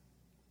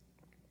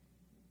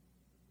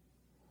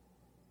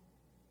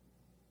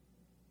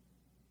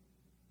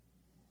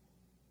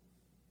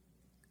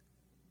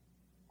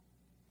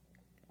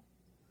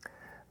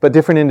 But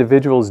different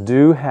individuals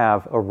do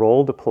have a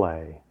role to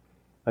play,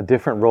 a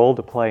different role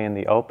to play in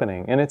the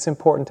opening, and it's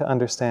important to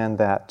understand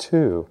that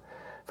too.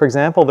 For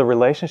example, the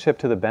relationship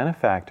to the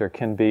benefactor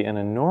can be an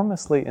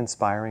enormously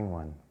inspiring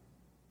one.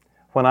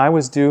 When I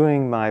was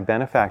doing my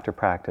benefactor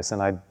practice,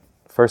 and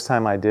first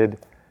time I did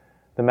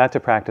the Metta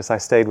practice, I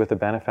stayed with the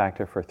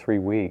benefactor for 3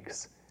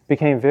 weeks. It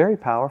became very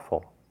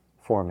powerful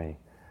for me.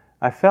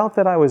 I felt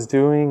that I was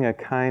doing a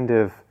kind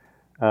of,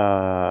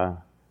 you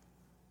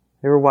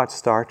ever watch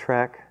Star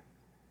Trek?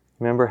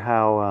 Remember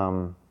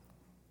how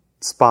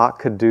Spock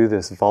could do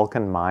this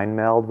Vulcan mind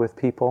meld with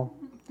people?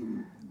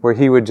 Where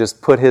he would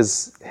just put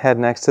his head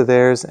next to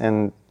theirs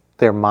and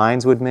their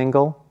minds would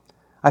mingle?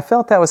 I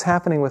felt that was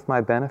happening with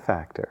my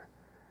benefactor.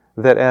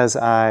 That as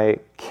I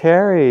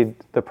carried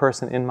the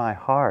person in my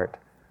heart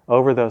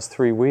over those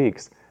 3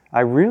 weeks, I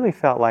really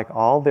felt like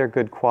all their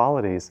good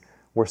qualities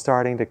were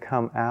starting to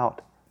come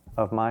out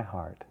of my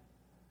heart.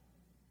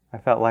 I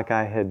felt like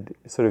I had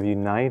sort of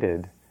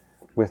united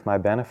with my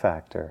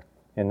benefactor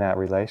in that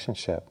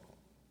relationship.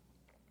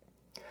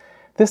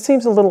 This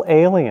seems a little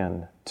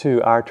alien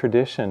to our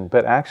tradition,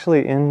 but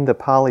actually in the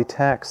Pali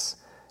texts,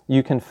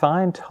 you can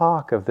find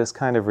talk of this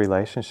kind of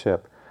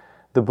relationship.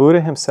 The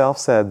Buddha himself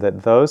said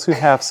that those who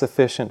have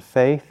sufficient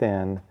faith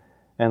in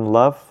and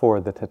love for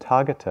the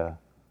Tathagata,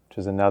 which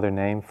is another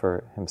name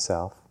for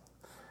himself,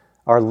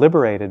 are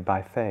liberated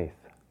by faith.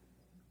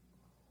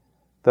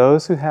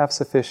 Those who have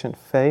sufficient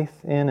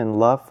faith in and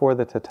love for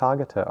the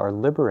Tathagata are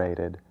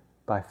liberated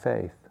by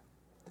faith.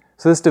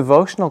 So this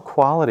devotional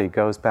quality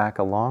goes back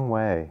a long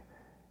way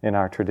in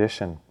our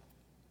tradition.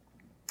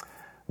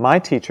 My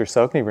teacher,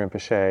 Sokni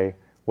Rinpoche,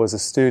 was a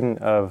student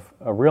of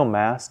a real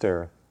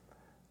master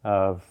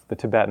of the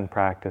Tibetan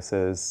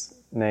practices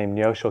named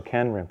Nyosho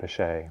Ken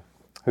Rinpoche,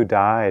 who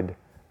died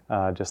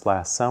just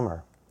last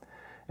summer.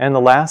 And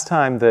the last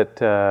time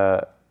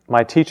that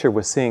my teacher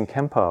was seeing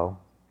Khenpo,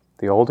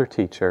 the older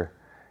teacher,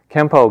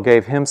 Khenpo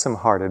gave him some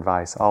hard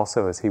advice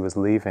also as he was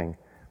leaving.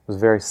 It was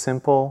very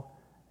simple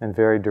and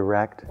very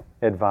direct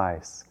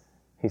advice.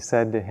 He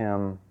said to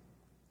him,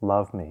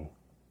 "Love me."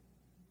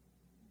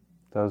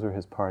 Those were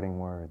his parting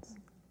words.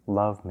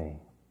 Love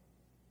me.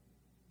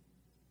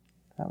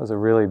 That was a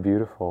really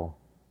beautiful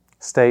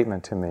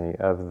statement to me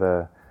of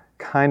the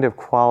kind of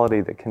quality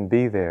that can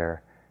be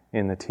there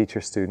in the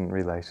teacher-student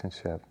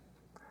relationship.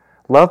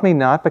 Love me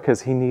not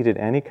because he needed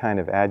any kind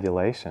of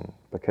adulation,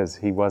 because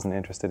he wasn't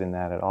interested in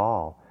that at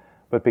all,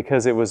 but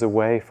because it was a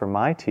way for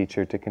my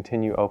teacher to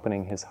continue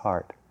opening his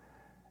heart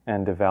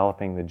and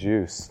developing the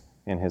juice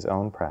in his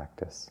own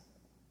practice.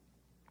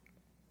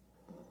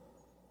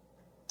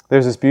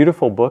 There's this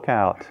beautiful book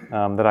out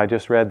that I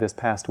just read this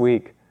past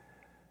week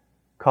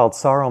called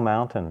Sorrow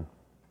Mountain,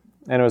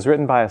 and it was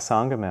written by a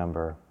Sangha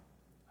member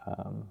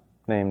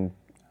named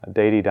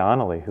Deidi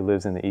Donnelly, who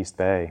lives in the East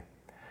Bay.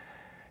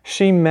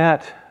 She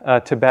met a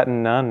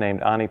Tibetan nun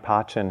named Ani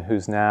Pachen,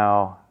 who's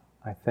now,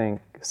 I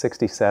think,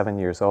 67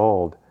 years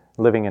old,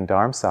 living in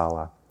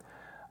Dharamsala.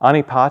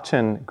 Ani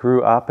Pachen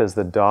grew up as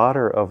the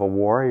daughter of a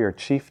warrior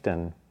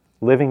chieftain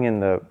living in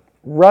the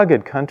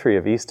rugged country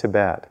of East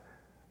Tibet,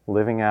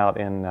 living out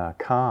in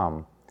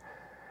Kham.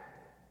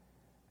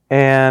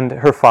 And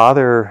her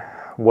father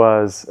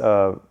was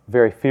a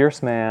very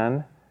fierce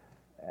man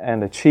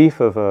and a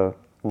chief of a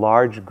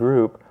large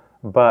group,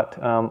 but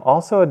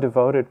also a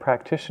devoted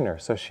practitioner.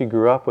 So she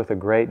grew up with a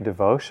great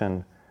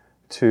devotion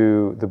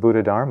to the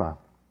Buddha Dharma.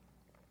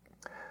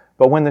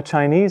 But when the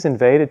Chinese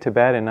invaded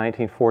Tibet in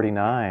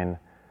 1949,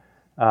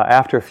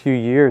 after a few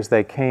years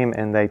they came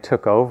and they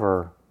took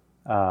over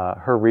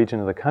her region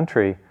of the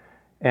country,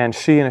 and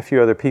she and a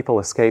few other people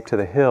escaped to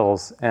the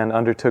hills and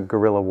undertook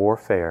guerrilla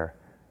warfare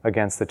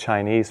against the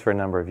Chinese for a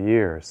number of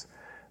years.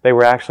 They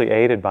were actually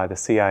aided by the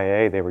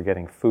CIA. They were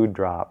getting food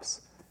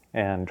drops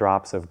and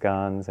drops of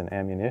guns and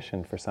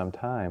ammunition for some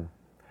time.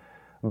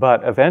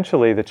 But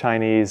eventually the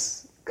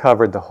Chinese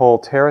covered the whole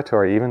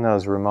territory, even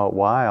those remote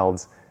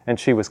wilds, and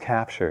she was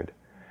captured.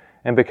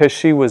 And because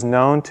she was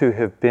known to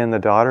have been the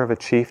daughter of a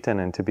chieftain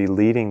and to be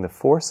leading the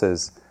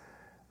forces,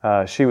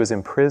 she was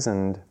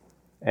imprisoned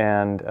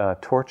and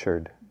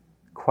tortured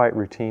quite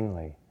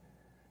routinely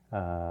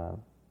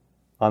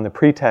on the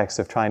pretext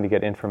of trying to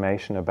get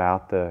information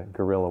about the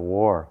guerrilla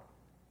war.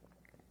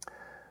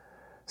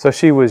 So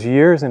she was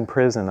years in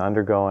prison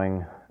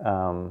undergoing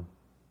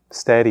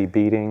steady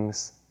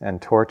beatings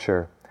and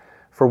torture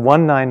for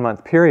one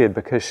 9-month period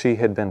because she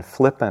had been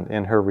flippant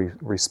in her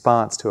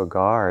response to a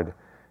guard.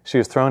 She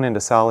was thrown into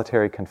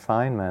solitary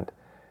confinement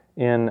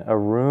in a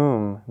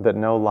room that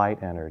no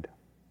light entered.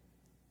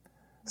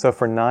 So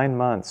for 9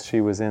 months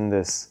she was in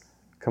this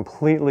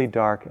completely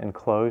dark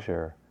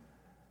enclosure,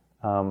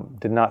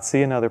 did not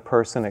see another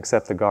person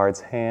except the guard's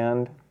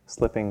hand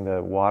slipping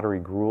the watery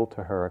gruel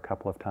to her a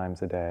couple of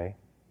times a day,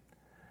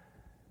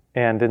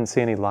 and didn't see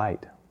any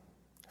light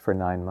for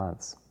 9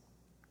 months.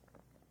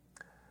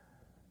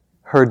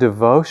 Her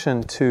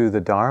devotion to the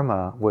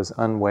Dharma was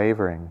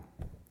unwavering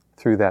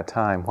through that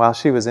time. While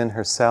she was in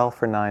her cell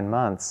for 9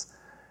 months,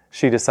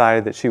 she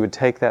decided that she would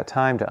take that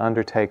time to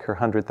undertake her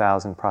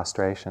 100,000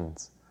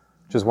 prostrations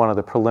which is one of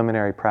the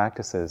preliminary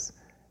practices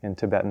in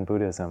Tibetan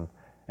Buddhism.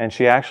 And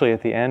she actually,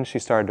 at the end, she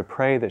started to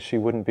pray that she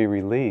wouldn't be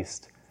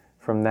released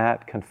from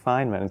that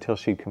confinement until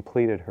she'd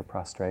completed her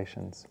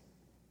prostrations.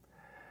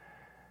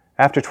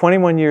 After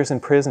 21 years in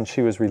prison,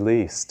 she was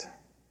released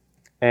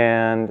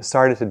and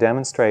started to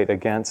demonstrate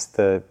against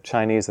the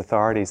Chinese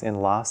authorities in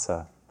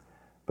Lhasa.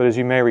 But as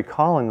you may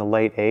recall, in the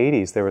late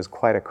 80s, there was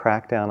quite a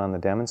crackdown on the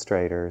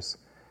demonstrators.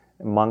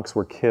 Monks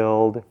were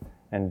killed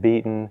and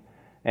beaten,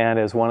 and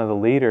as one of the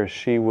leaders,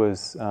 she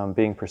was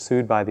being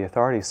pursued by the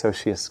authorities, so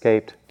she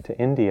escaped to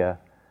India,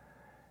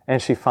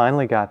 and she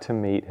finally got to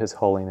meet His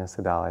Holiness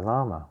the Dalai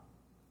Lama.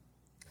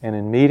 And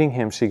in meeting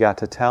him, she got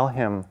to tell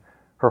him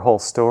her whole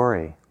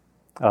story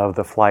of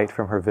the flight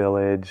from her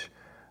village,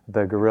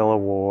 the guerrilla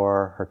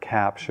war, her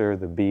capture,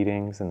 the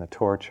beatings and the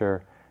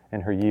torture,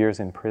 and her years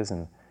in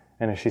prison.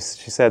 And she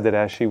said that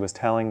as she was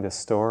telling this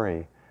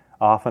story,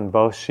 often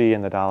both she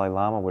and the Dalai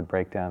Lama would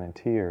break down in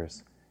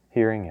tears,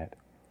 hearing it.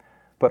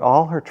 But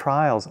all her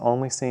trials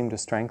only seemed to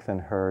strengthen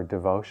her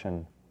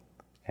devotion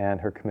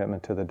and her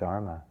commitment to the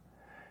Dharma.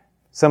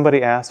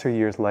 Somebody asked her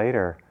years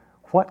later,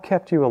 "What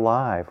kept you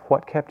alive?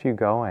 What kept you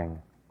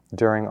going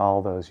during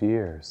all those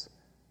years?"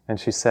 And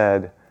she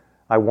said,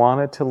 "I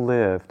wanted to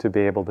live to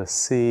be able to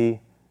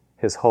see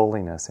His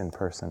Holiness in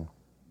person."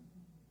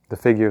 The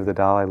figure of the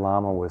Dalai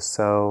Lama was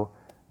so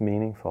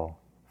meaningful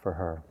for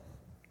her.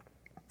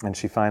 And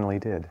she finally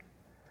did.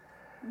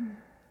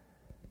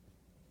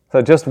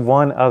 So just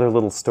one other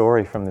little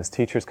story from this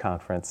teachers'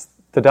 conference.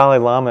 The Dalai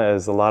Lama,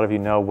 as a lot of you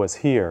know, was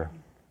here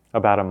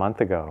about a month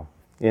ago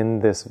in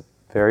this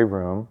very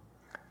room,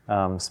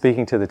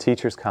 speaking to the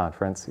teachers'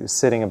 conference. He was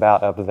sitting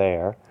about up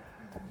there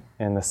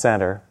in the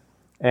center.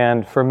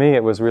 And for me,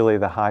 it was really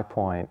the high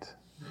point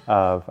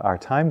of our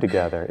time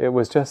together. It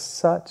was just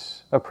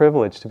such a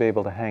privilege to be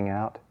able to hang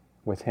out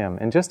with him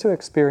and just to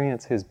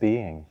experience his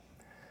being.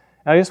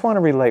 And I just want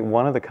to relate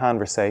one of the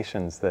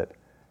conversations that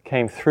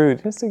came through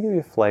just to give you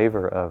a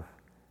flavor of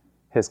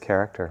his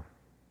character.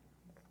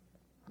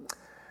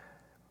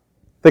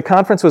 The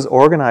conference was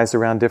organized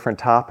around different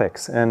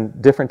topics,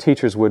 and different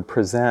teachers would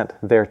present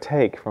their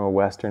take from a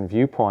Western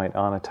viewpoint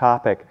on a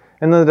topic,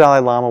 and then the Dalai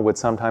Lama would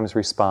sometimes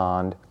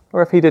respond,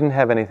 or if he didn't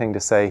have anything to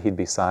say, he'd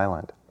be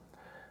silent.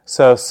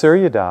 So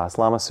Suryadas,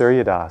 Lama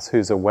Suryadas,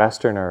 who's a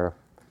Westerner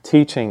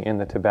teaching in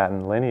the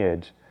Tibetan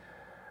lineage,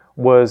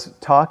 was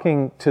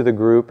talking to the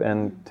group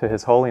and to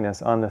His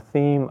Holiness on the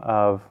theme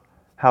of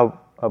how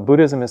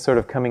Buddhism is sort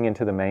of coming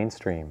into the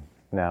mainstream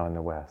now in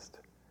the West.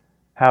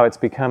 How it's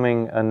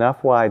becoming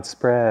enough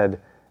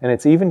widespread, and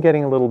it's even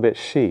getting a little bit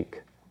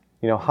chic.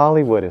 You know,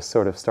 Hollywood is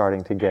sort of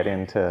starting to get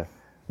into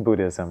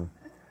Buddhism.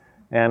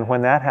 And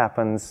when that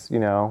happens, you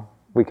know,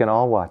 we can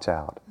all watch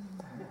out.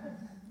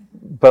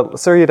 But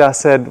Suryadas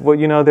said, well,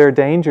 you know, there are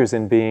dangers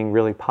in being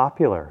really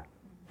popular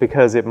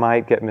because it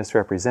might get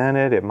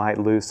misrepresented, it might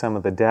lose some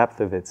of the depth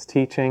of its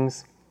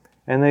teachings.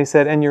 And they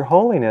said, and Your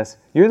Holiness,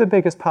 you're the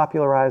biggest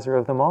popularizer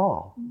of them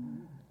all.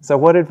 So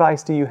what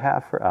advice do you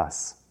have for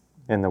us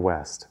in the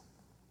West?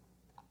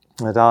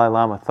 And the Dalai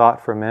Lama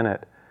thought for a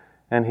minute,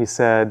 and he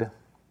said,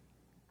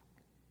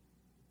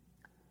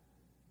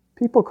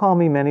 people call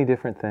me many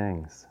different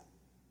things.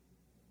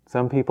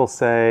 Some people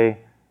say,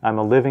 I'm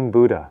a living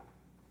Buddha.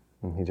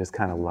 And he just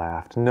kind of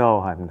laughed.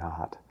 No, I'm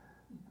not.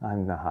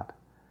 I'm not.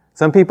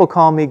 Some people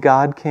call me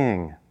God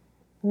King.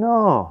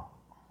 No,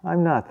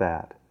 I'm not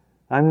that.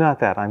 I'm not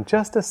that. I'm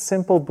just a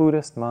simple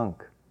Buddhist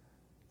monk.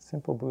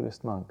 Simple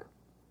Buddhist monk.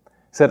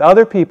 He said,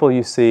 other people,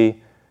 you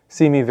see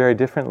me very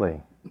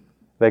differently.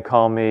 They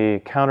call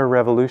me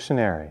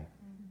counter-revolutionary.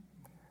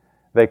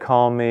 They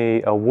call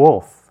me a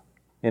wolf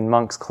in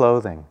monk's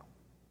clothing.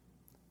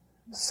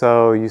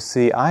 So, you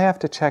see, I have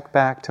to check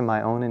back to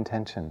my own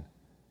intention.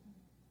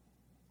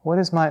 What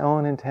is my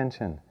own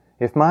intention?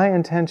 If my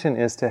intention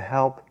is to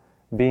help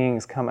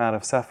beings come out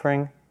of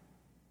suffering,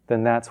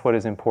 then that's what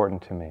is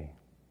important to me.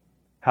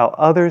 How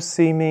others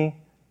see me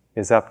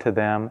is up to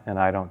them, and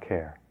I don't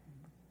care.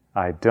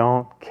 I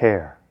don't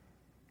care.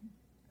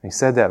 He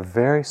said that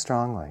very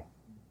strongly.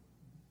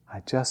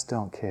 I just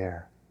don't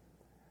care.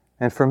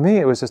 And for me,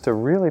 it was just a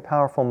really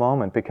powerful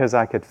moment because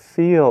I could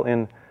feel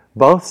in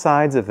both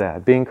sides of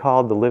that, being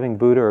called the living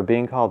Buddha or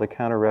being called a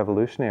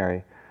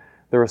counter-revolutionary,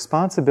 the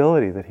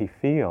responsibility that he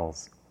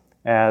feels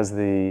as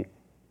the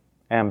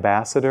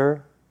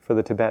ambassador for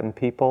the Tibetan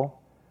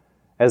people,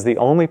 as the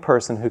only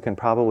person who can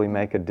probably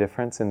make a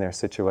difference in their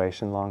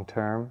situation long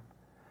term,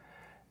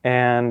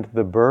 and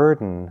the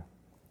burden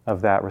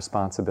of that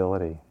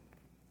responsibility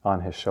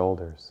on his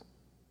shoulders,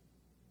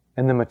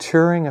 and the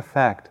maturing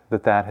effect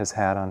that that has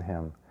had on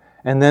him.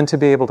 And then to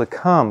be able to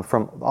come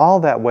from all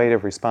that weight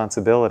of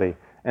responsibility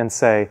and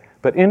say,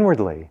 but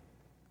inwardly,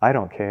 I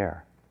don't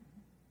care.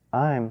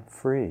 I'm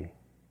free.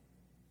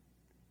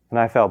 And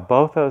I felt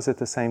both those at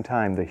the same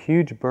time, the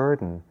huge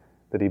burden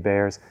that he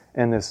bears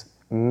and this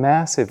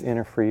massive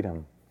inner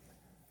freedom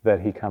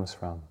that he comes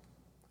from.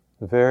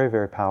 A very,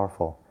 very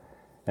powerful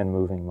and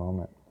moving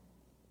moment.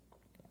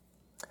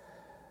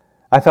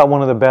 I thought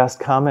one of the best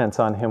comments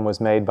on him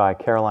was made by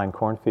Caroline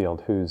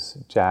Cornfield, who's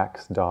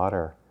Jack's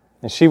daughter.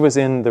 And she was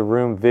in the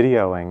room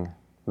videoing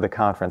the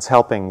conference,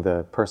 helping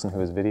the person who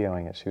was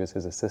videoing it. She was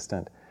his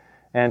assistant.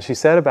 And she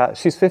said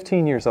she's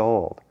 15 years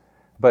old,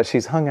 but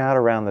she's hung out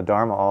around the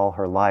Dharma all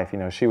her life.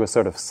 She was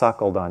sort of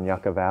suckled on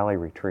Yucca Valley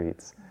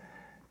retreats.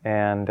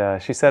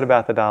 And she said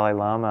about the Dalai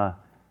Lama,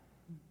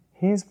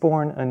 he's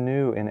born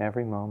anew in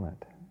every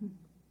moment.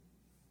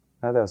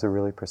 That was a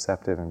really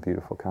perceptive and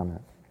beautiful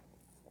comment.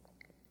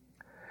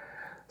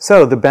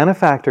 So the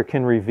benefactor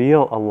can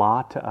reveal a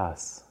lot to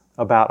us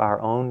about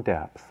our own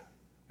depth,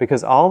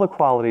 because all the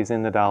qualities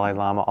in the Dalai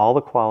Lama, all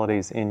the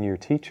qualities in your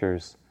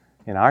teachers,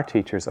 in our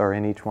teachers, are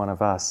in each one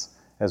of us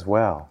as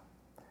well.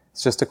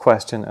 It's just a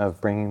question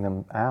of bringing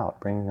them out,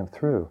 bringing them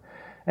through.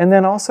 And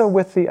then also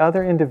with the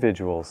other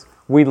individuals,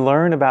 we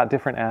learn about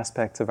different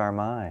aspects of our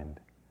mind.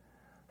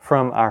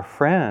 From our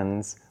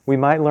friends, we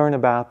might learn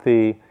about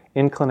the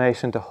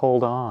inclination to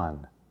hold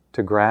on,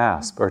 to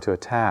grasp, or to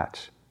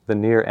attach, the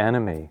near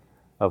enemy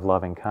of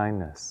loving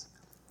kindness.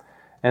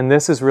 And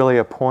this is really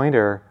a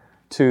pointer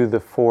to the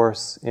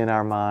force in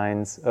our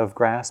minds of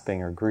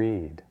grasping or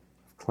greed,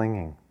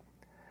 clinging.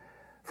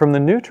 From the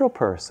neutral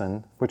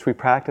person, which we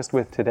practiced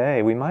with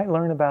today, we might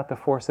learn about the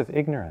force of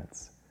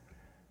ignorance.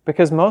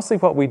 Because mostly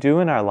what we do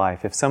in our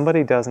life, if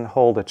somebody doesn't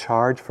hold a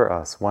charge for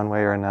us one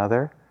way or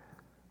another,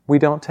 we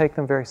don't take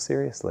them very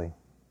seriously.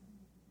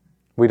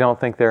 We don't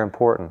think they're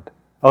important.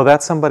 Oh,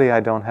 that's somebody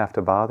I don't have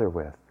to bother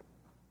with.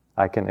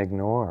 I can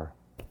ignore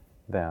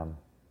them.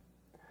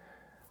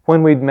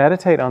 When we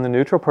meditate on the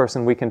neutral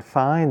person, we can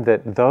find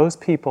that those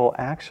people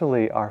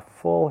actually are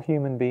full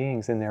human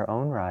beings in their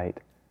own right.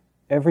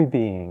 Every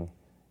being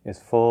is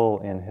full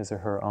in his or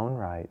her own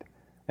right,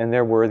 and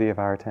they're worthy of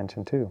our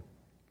attention too.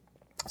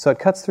 So it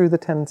cuts through the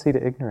tendency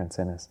to ignorance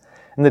in us.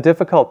 And the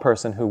difficult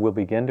person, who we'll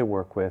begin to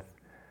work with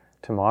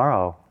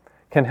tomorrow,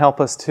 can help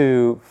us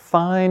to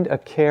find a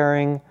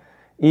caring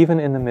even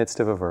in the midst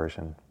of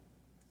aversion.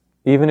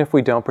 Even if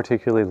we don't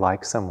particularly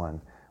like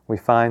someone, we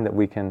find that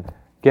we can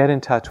get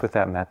in touch with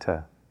that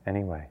metta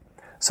anyway.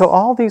 So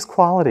all these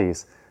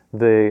qualities,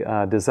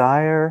 the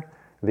desire,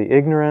 the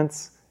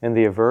ignorance, and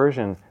the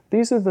aversion,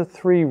 these are the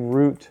three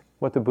root,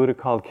 what the Buddha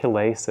called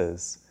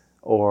kilesas,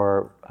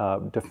 or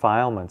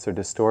defilements or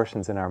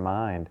distortions in our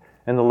mind.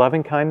 And the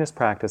loving kindness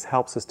practice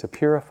helps us to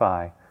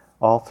purify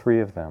all three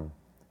of them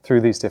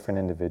through these different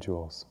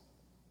individuals.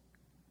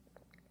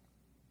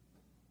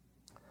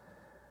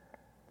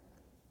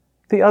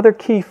 The other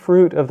key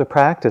fruit of the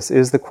practice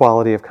is the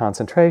quality of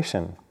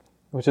concentration,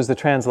 which is the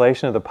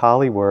translation of the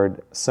Pali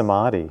word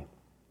samadhi.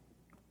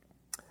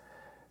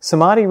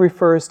 Samadhi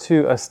refers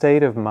to a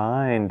state of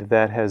mind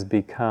that has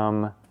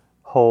become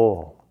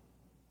whole,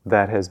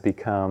 that has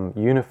become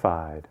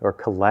unified or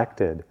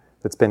collected,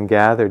 that's been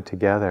gathered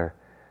together.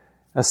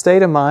 A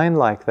state of mind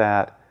like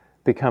that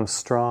becomes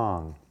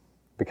strong,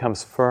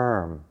 becomes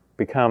firm,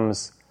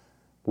 becomes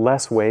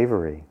less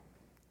wavery,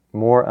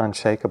 more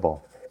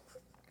unshakable.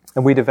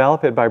 And we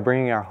develop it by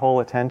bringing our whole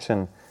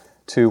attention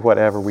to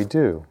whatever we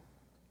do.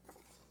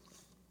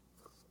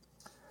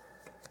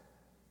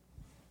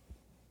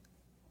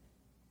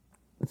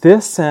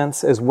 This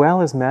sense, as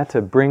well as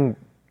metta, bring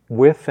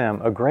with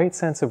them a great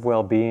sense of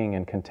well-being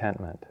and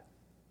contentment.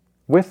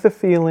 With the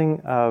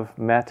feeling of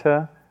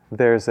metta,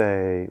 there's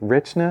a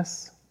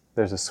richness,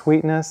 there's a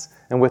sweetness,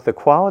 and with the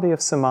quality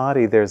of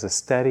samadhi, there's a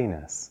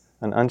steadiness,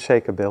 an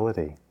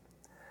unshakability.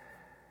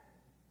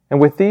 And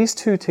with these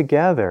two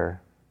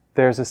together,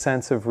 there's a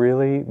sense of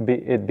really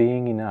it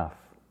being enough.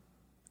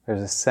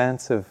 There's a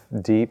sense of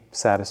deep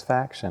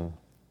satisfaction.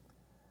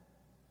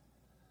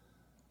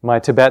 My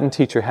Tibetan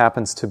teacher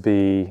happens to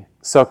be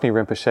Tsoknyi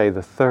Rinpoche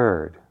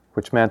III,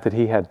 which meant that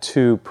he had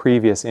two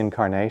previous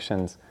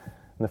incarnations.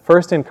 And the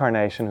first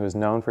incarnation, who was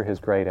known for his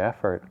great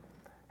effort,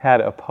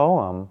 had a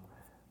poem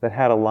that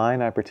had a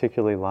line I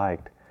particularly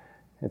liked.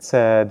 It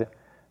said,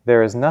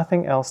 "There is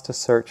nothing else to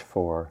search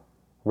for.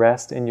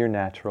 Rest in your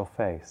natural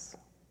face."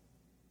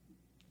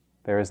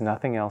 There is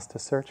nothing else to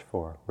search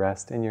for.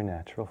 Rest in your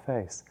natural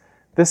face.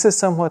 This is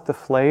somewhat the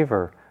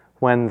flavor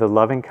when the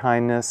loving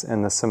kindness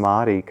and the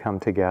samadhi come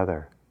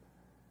together.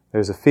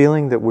 There's a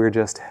feeling that we're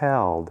just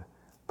held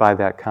by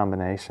that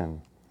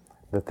combination,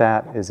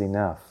 that is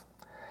enough.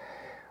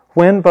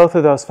 When both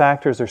of those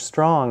factors are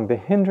strong, the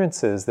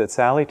hindrances that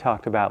Sally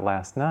talked about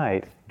last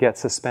night get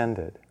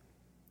suspended.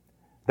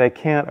 They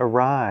can't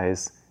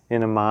arise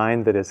in a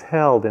mind that is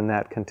held in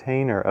that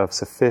container of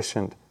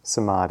sufficient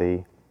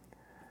samadhi,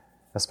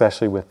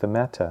 especially with the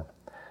metta.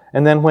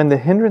 And then when the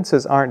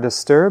hindrances aren't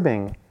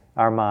disturbing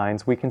our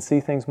minds, we can see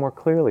things more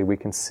clearly. We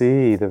can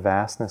see the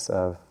vastness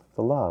of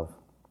the love.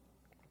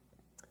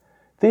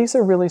 These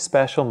are really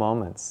special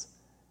moments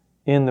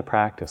in the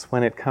practice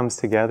when it comes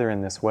together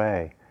in this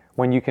way,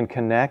 when you can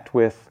connect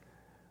with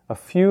a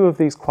few of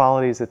these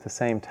qualities at the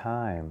same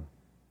time,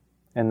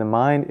 and the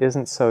mind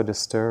isn't so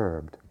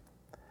disturbed.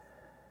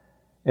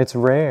 It's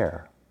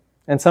rare.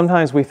 And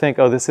sometimes we think,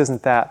 oh, this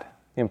isn't that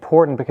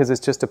important because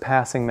it's just a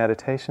passing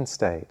meditation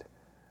state.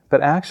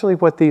 But actually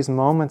what these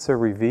moments are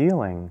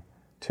revealing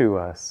to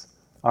us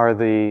are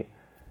the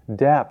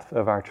depth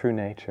of our true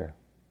nature.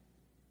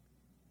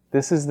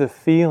 This is the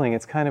feeling,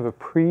 it's kind of a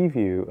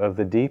preview of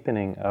the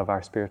deepening of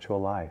our spiritual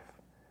life.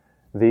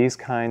 These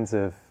kinds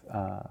of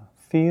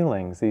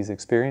feelings, these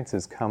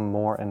experiences come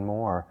more and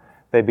more.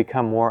 They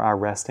become more our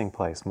resting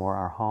place, more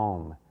our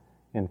home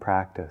in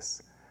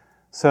practice.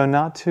 So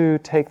not to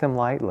take them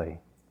lightly.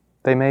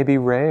 They may be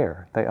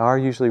rare. They are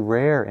usually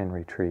rare in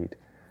retreat.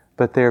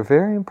 But they're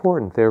very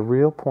important. They're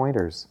real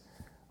pointers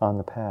on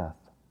the path.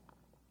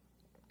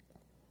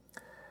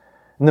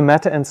 And the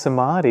metta and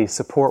samadhi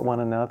support one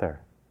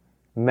another.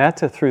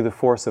 Metta, through the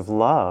force of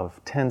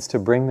love, tends to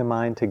bring the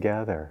mind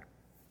together.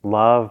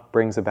 Love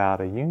brings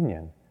about a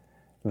union.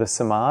 The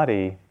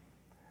samadhi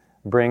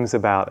brings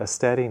about a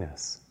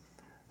steadiness.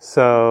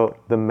 So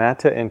the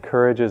metta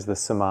encourages the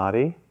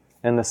samadhi,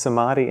 and the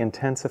samadhi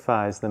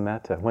intensifies the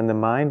metta. When the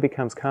mind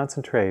becomes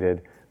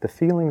concentrated, the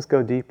feelings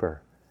go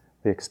deeper.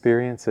 The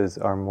experiences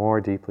are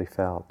more deeply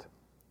felt.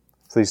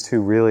 So these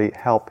two really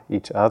help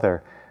each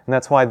other. And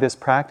that's why this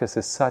practice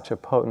is such a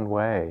potent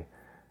way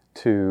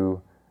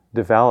to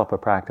develop a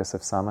practice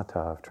of samatha,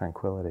 of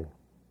tranquility.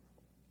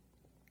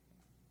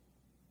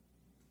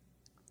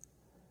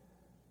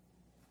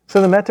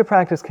 So the metta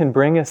practice can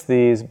bring us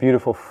these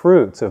beautiful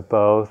fruits of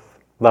both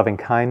loving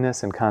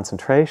kindness and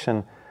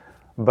concentration,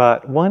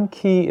 but one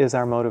key is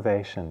our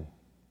motivation,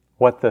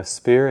 what the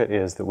spirit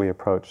is that we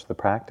approach the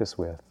practice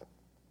with.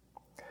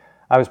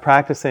 I was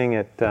practicing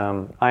at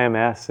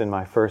IMS in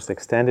my first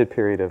extended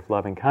period of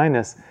loving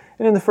kindness,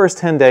 and in the first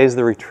 10 days of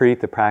the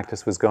retreat, the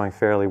practice was going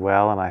fairly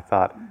well, and I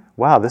thought,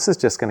 wow, this is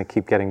just going to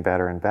keep getting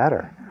better and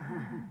better.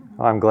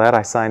 Well, I'm glad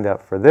I signed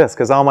up for this,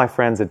 because all my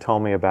friends had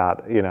told me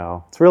about,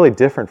 it's really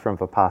different from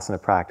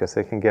Vipassana practice.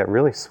 It can get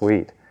really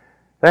sweet.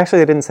 Actually,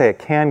 they didn't say it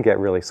can get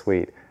really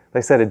sweet.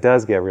 They said it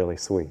does get really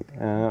sweet.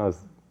 And it was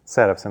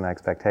set up some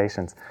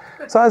expectations.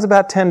 So I was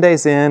about 10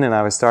 days in, and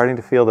I was starting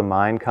to feel the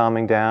mind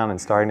calming down and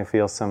starting to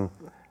feel some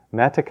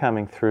metta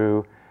coming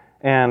through,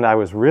 and I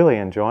was really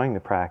enjoying the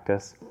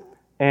practice.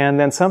 And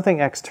then something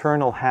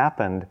external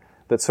happened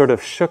that sort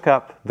of shook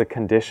up the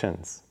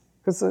conditions.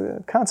 Because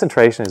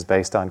concentration is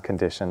based on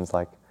conditions,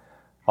 like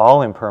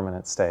all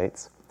impermanent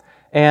states.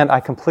 And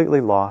I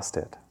completely lost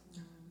it.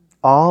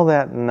 All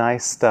that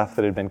nice stuff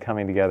that had been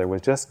coming together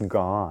was just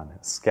gone,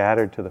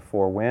 scattered to the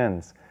four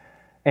winds.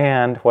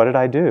 And what did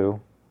I do?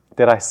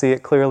 Did I see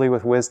it clearly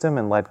with wisdom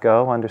and let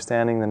go,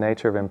 understanding the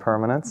nature of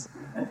impermanence?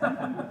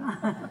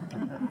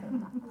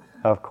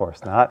 Of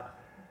course not.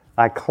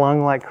 I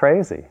clung like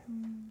crazy,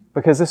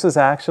 because this was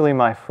actually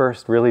my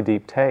first really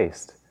deep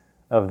taste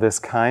of this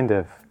kind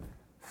of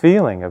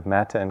feeling of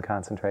metta and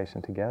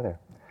concentration together.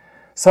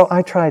 So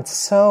I tried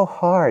so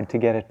hard to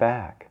get it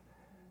back.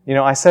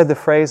 I said the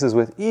phrases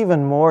with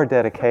even more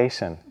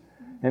dedication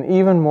and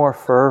even more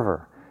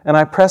fervor. And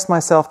I pressed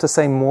myself to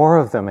say more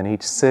of them in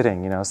each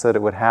sitting, so that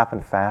it would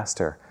happen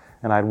faster.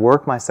 And I'd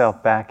work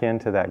myself back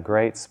into that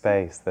great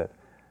space that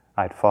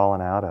I'd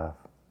fallen out of.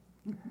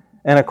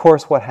 And of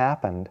course, what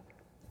happened?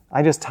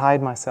 I just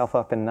tied myself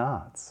up in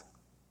knots.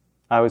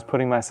 I was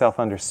putting myself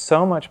under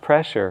so much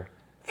pressure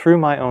through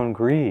my own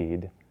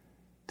greed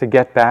to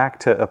get back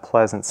to a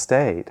pleasant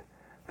state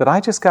that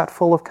I just got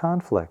full of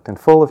conflict and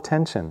full of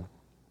tension.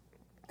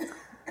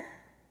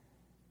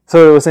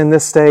 So it was in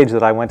this stage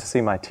that I went to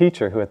see my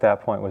teacher, who at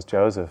that point was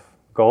Joseph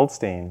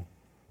Goldstein.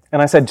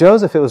 And I said,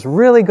 Joseph, it was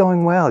really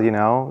going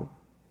well,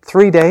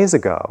 3 days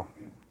ago.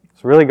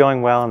 It's really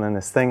going well, and then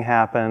this thing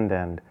happened,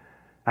 and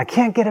I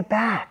can't get it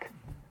back.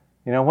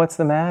 What's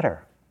the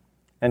matter?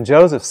 And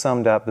Joseph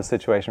summed up the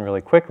situation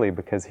really quickly,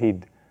 because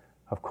he'd,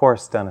 of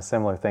course, done a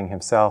similar thing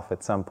himself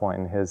at some point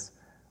in his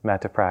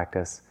metta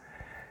practice.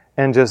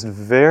 And just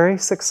very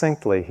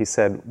succinctly, he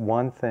said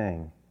one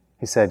thing.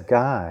 He said,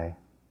 Guy,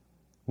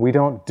 we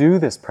don't do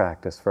this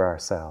practice for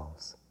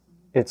ourselves.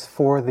 It's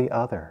for the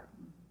other.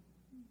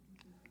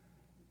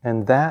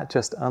 And that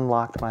just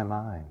unlocked my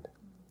mind.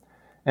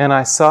 And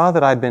I saw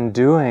that I'd been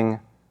doing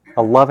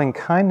a loving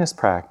kindness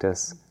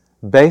practice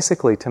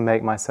basically to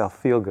make myself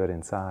feel good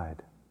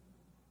inside.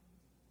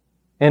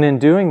 And in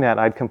doing that,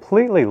 I'd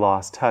completely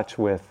lost touch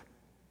with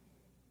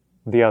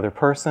the other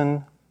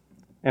person,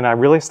 and I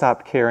really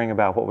stopped caring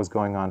about what was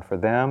going on for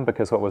them,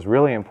 because what was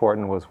really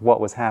important was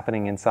what was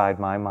happening inside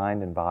my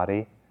mind and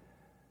body.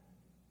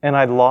 And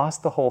I'd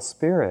lost the whole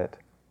spirit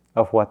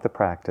of what the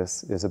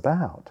practice is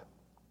about.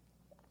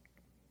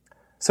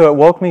 So it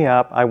woke me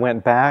up, I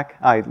went back,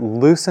 I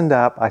loosened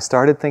up, I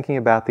started thinking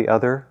about the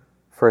other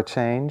for a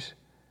change,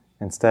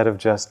 instead of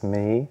just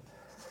me.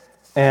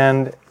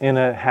 And in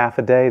a half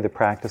a day, the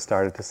practice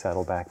started to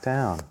settle back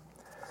down.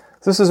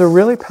 So this is a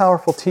really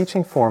powerful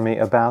teaching for me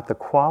about the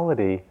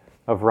quality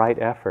of right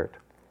effort.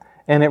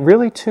 And it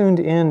really tuned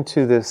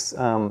into this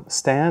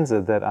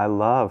stanza that I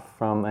love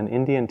from an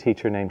Indian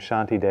teacher named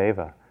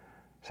Shantideva.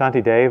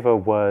 Shantideva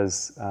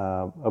was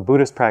a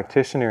Buddhist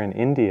practitioner in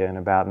India in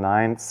about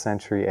 9th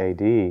century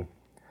A.D.,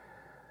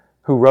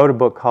 who wrote a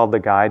book called The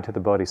Guide to the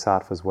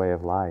Bodhisattva's Way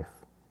of Life.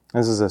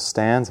 This is a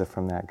stanza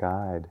from that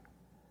guide.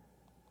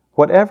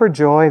 Whatever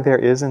joy there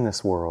is in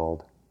this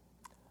world,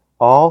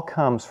 all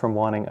comes from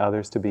wanting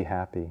others to be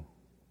happy.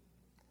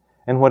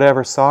 And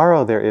whatever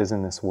sorrow there is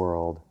in this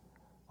world,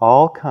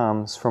 all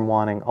comes from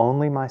wanting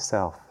only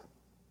myself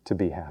to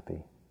be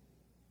happy.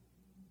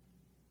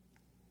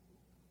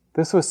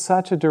 This was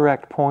such a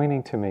direct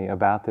pointing to me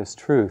about this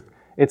truth.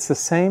 It's the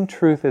same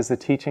truth as the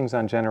teachings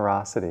on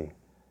generosity,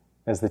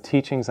 as the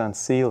teachings on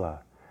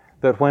sila,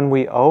 that when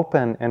we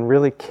open and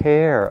really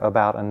care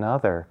about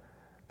another,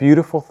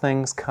 beautiful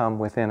things come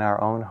within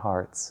our own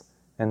hearts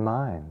and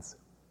minds.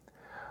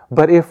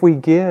 But if we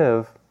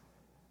give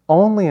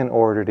only in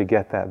order to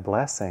get that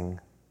blessing,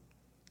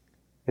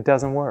 it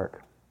doesn't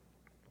work.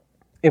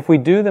 If we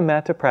do the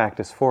metta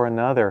practice for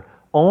another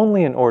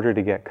only in order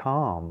to get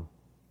calm,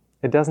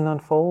 it doesn't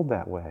unfold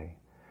that way.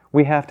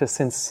 We have to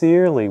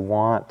sincerely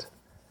want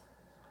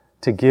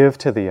to give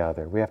to the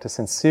other. We have to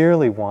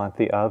sincerely want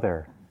the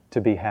other to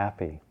be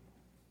happy.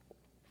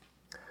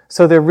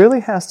 So there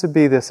really has to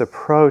be this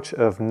approach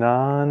of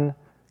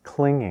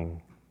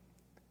non-clinging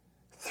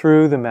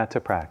through the metta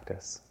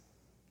practice.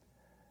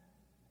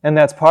 And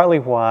that's partly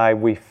why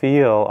we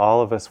feel,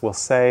 all of us will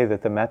say,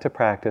 that the metta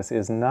practice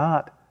is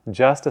not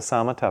just a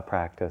samatha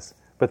practice,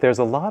 but there's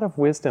a lot of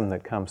wisdom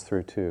that comes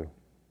through too.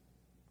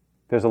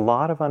 There's a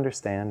lot of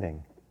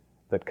understanding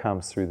that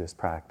comes through this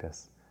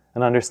practice.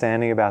 An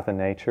understanding about the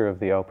nature of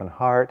the open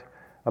heart,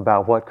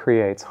 about what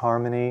creates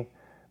harmony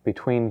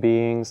between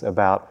beings,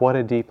 about what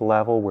a deep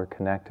level we're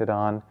connected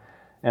on,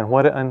 and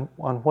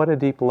on what a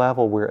deep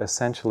level we're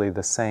essentially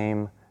the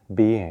same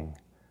being.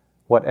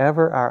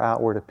 Whatever our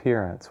outward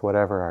appearance,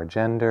 whatever our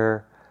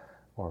gender,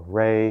 or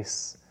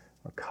race,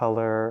 or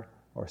color,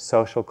 or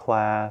social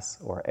class,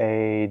 or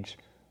age,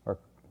 or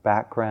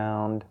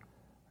background,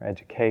 or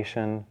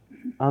education,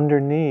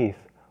 underneath,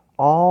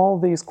 all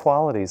these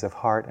qualities of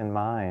heart and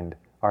mind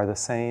are the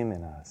same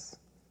in us.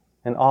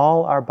 And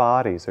all our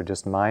bodies are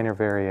just minor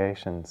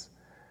variations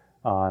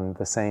on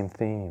the same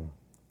theme.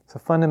 So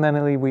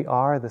fundamentally, we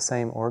are the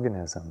same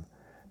organism.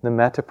 The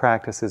metta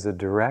practice is a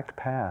direct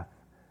path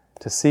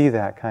to see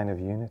that kind of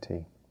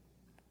unity.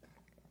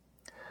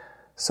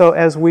 So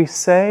as we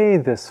say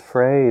this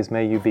phrase,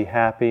 may you be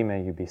happy,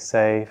 may you be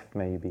safe,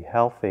 may you be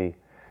healthy,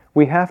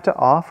 we have to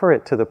offer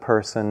it to the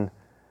person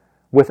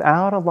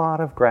without a lot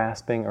of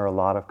grasping or a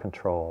lot of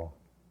control.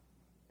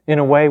 In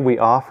a way, we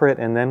offer it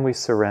and then we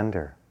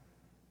surrender,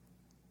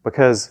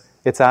 because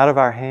it's out of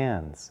our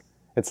hands.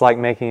 It's like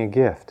making a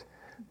gift.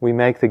 We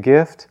make the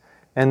gift,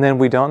 and then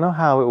we don't know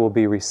how it will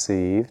be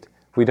received.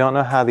 We don't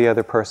know how the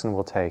other person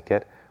will take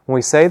it. When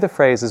we say the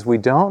phrases, we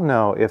don't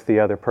know if the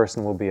other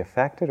person will be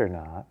affected or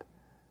not.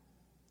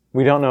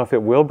 We don't know if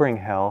it will bring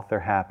health or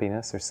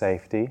happiness or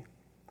safety.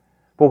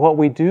 But what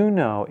we do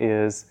know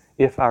is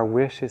if our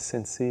wish is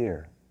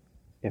sincere,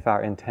 if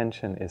our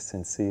intention is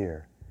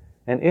sincere.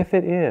 And if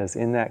it is,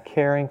 in that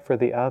caring for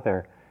the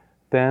other,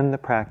 then the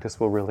practice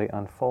will really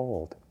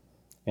unfold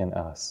in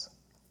us.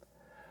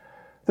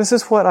 This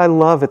is what I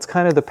love. It's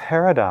kind of the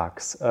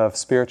paradox of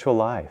spiritual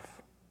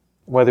life,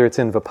 whether it's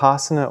in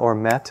vipassana or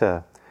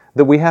metta,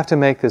 that we have to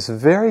make this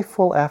very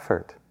full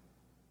effort.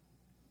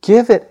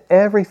 Give it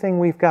everything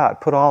we've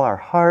got. Put all our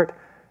heart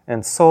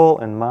and soul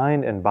and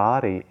mind and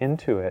body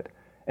into it,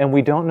 and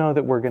we don't know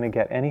that we're going to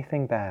get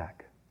anything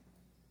back.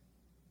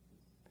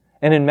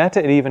 And in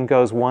metta, it even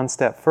goes one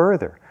step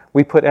further.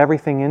 We put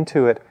everything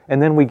into it,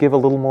 and then we give a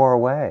little more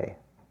away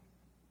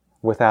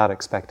without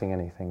expecting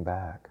anything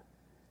back.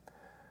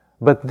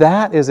 But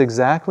that is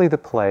exactly the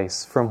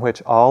place from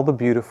which all the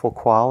beautiful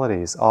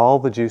qualities, all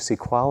the juicy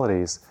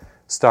qualities,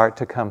 start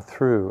to come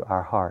through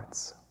our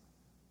hearts.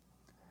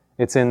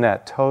 It's in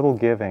that total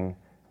giving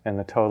and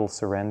the total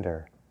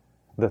surrender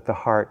that the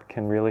heart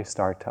can really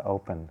start to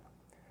open.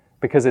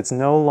 Because it's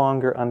no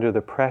longer under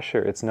the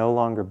pressure, it's no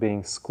longer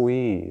being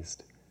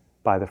squeezed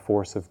by the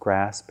force of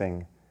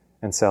grasping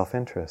and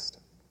self-interest.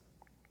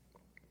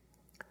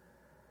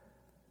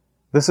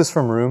 This is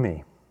from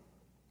Rumi.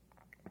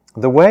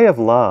 The way of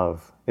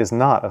love is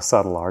not a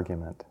subtle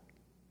argument.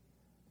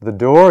 The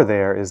door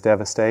there is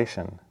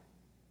devastation.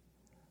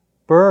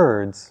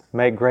 Birds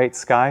make great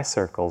sky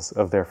circles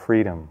of their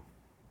freedom.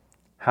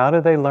 How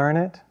do they learn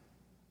it?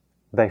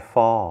 They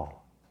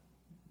fall.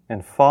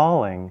 And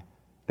falling,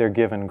 they're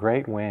given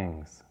great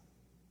wings.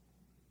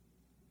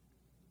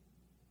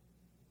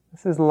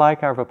 This is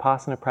like our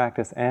vipassana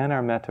practice and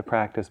our metta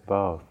practice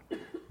both.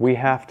 We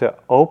have to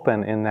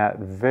open in that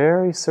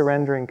very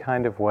surrendering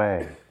kind of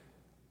way.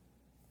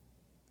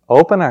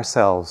 Open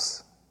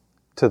ourselves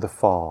to the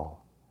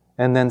fall,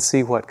 and then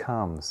see what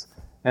comes.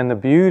 And the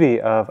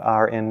beauty of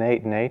our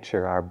innate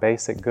nature, our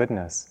basic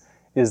goodness,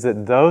 is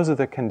that those are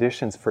the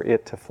conditions for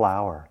it to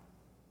flower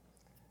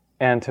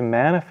and to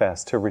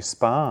manifest, to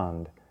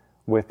respond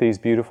with these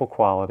beautiful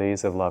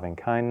qualities of loving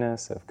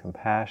kindness, of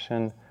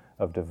compassion,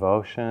 of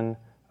devotion,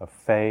 of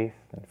faith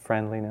and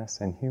friendliness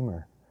and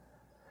humor.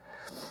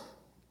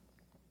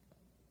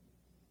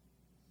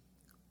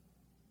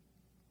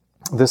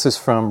 This is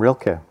from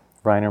Rilke,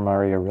 Rainer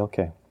Maria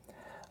Rilke.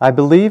 I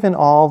believe in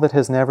all that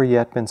has never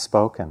yet been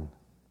spoken.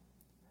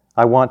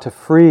 I want to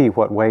free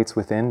what waits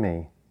within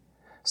me,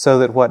 so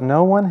that what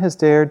no one has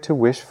dared to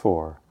wish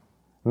for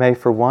may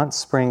for once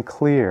spring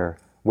clear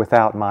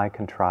without my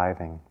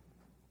contriving.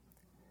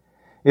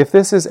 If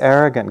this is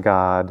arrogant,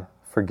 God,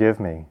 forgive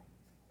me,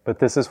 but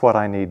this is what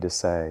I need to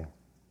say.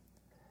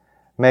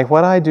 May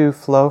what I do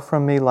flow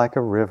from me like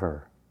a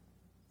river,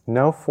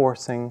 no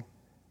forcing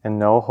and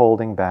no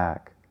holding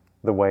back,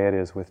 the way it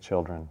is with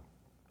children.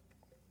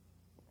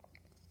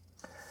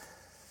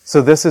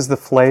 So this is the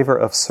flavor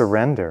of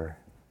surrender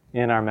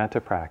in our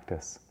metta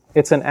practice.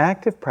 It's an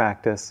active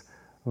practice,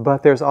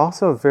 but there's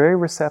also a very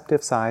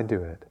receptive side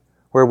to it,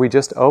 where we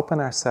just open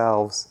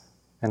ourselves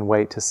and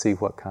wait to see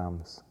what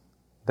comes.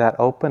 That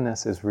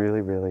openness is really,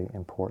 really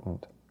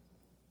important.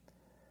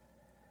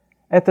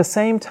 At the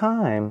same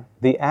time,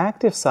 the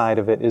active side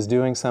of it is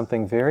doing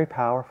something very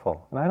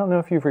powerful. And I don't know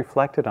if you've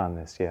reflected on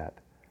this yet.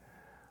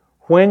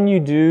 When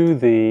you do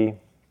the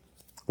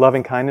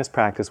loving kindness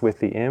practice with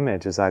the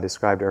image, as I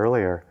described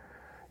earlier,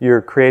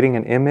 you're creating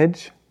an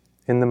image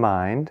in the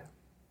mind.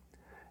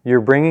 You're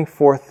bringing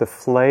forth the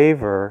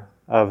flavor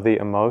of the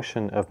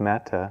emotion of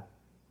metta.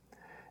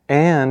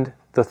 And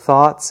the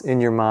thoughts in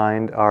your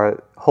mind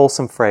are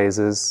wholesome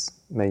phrases.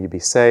 May you be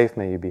safe,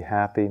 may you be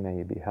happy, may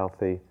you be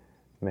healthy,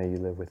 may you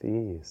live with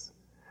ease.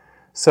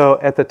 So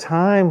at the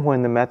time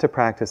when the metta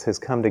practice has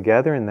come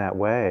together in that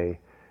way,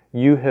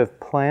 you have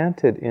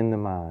planted in the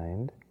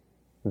mind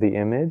the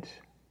image,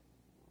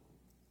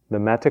 the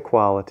metta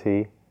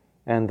quality,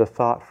 and the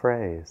thought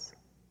phrase.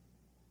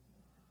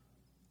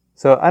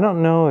 So I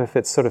don't know if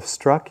it sort of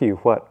struck you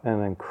what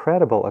an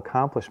incredible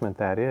accomplishment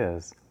that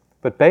is,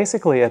 but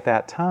basically at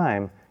that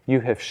time,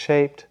 you have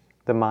shaped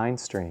the mind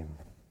stream.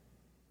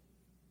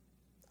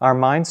 Our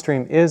mind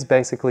stream is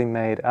basically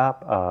made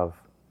up of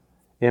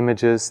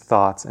images,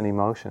 thoughts, and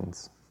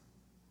emotions.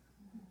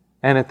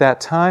 And at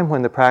that time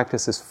when the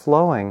practice is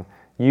flowing,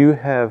 you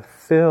have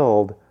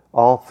filled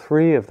all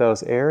three of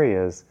those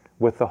areas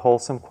with the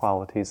wholesome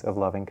qualities of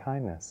loving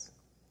kindness.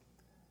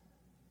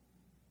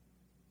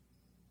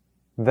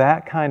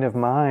 That kind of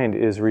mind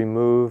is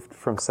removed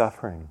from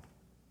suffering.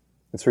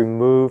 It's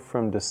removed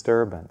from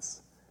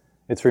disturbance.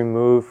 It's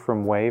removed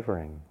from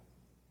wavering.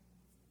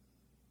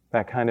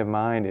 That kind of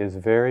mind is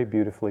very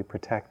beautifully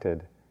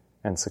protected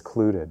and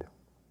secluded.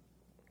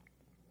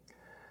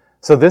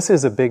 So this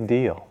is a big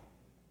deal.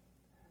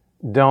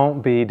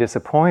 Don't be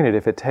disappointed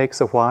if it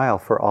takes a while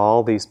for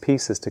all these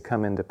pieces to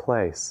come into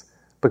place,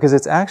 because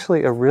it's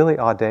actually a really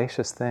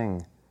audacious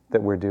thing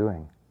that we're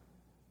doing.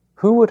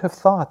 Who would have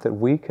thought that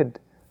we could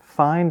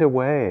find a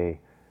way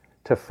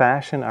to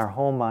fashion our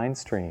whole mind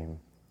stream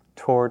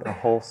toward a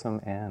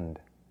wholesome end?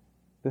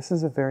 This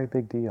is a very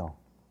big deal.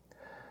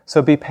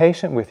 So be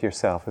patient with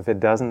yourself if it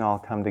doesn't all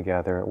come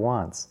together at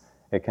once.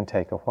 It can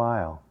take a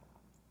while.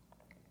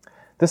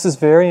 This is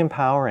very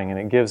empowering, and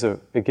it gives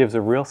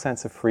a real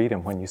sense of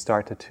freedom when you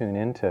start to tune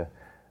into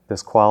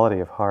this quality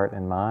of heart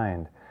and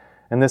mind.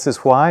 And this is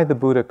why the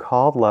Buddha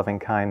called loving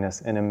kindness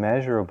an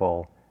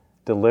immeasurable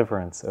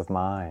deliverance of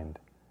mind,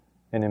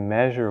 an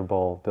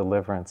immeasurable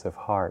deliverance of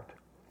heart.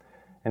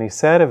 And he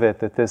said of it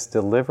that this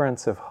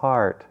deliverance of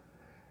heart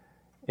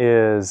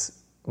is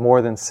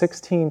more than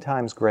 16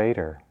 times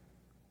greater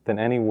than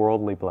any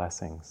worldly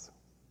blessings.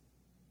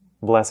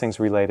 Blessings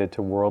related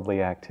to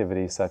worldly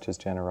activities such as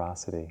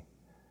generosity.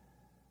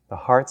 The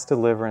heart's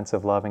deliverance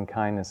of loving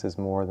kindness is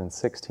more than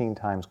 16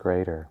 times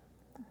greater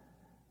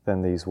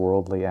than these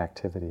worldly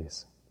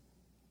activities.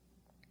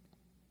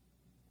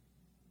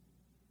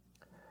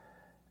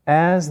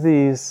 As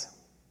these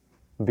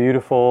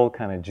beautiful,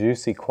 kind of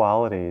juicy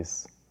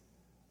qualities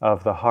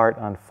of the heart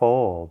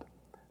unfold,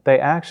 they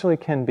actually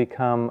can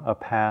become a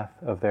path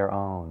of their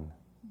own.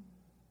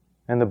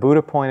 And the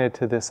Buddha pointed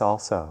to this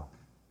also.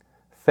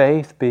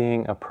 Faith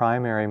being a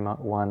primary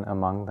one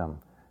among them.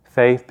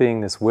 Faith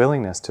being this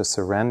willingness to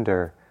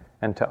surrender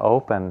and to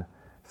open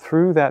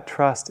through that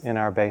trust in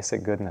our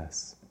basic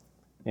goodness,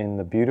 in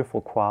the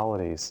beautiful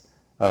qualities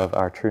of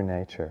our true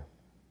nature.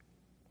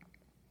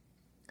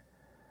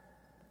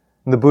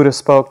 The Buddha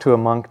spoke to a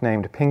monk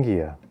named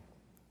Pingya.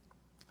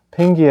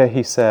 Pingya,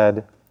 he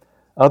said,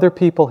 other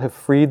people have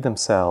freed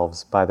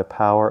themselves by the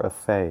power of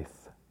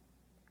faith.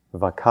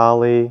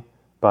 Vakali,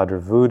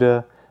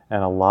 Bhadravuda,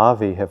 and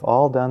Alavi have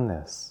all done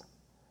this.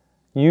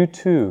 You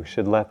too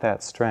should let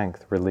that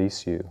strength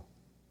release you.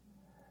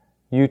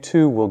 You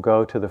too will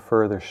go to the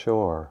further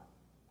shore,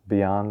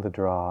 beyond the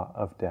draw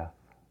of death.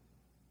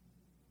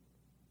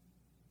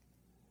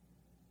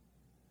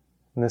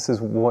 And this is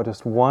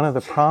just one of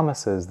the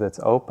promises that's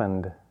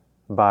opened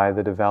by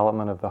the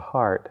development of the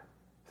heart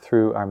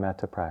through our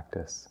metta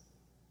practice.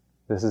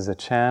 This is a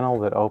channel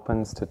that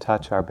opens to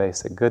touch our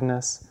basic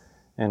goodness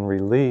and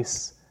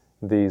release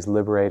these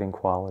liberating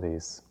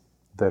qualities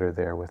that are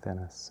there within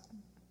us.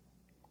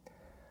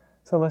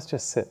 So let's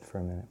just sit for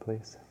a minute,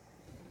 please.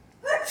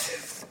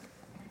 Do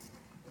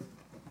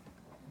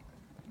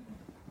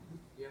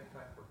you have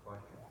time for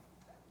questions?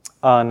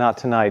 Not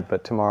tonight,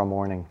 but tomorrow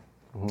morning.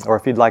 Or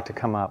if you'd like to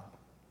come up.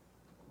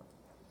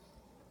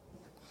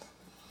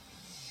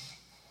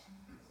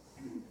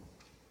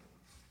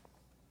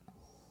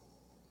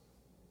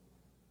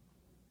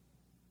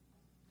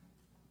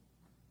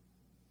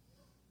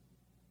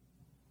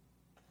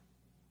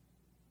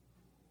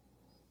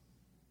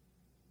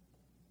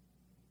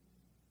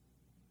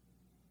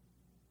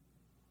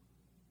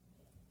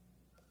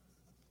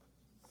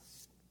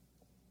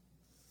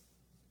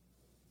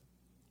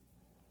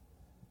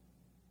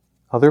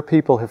 Other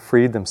people have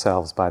freed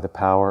themselves by the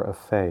power of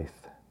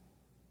faith.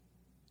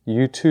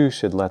 You too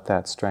should let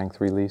that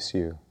strength release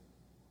you.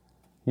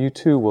 You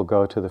too will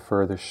go to the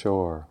further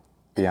shore,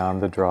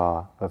 beyond the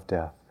draw of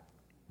death.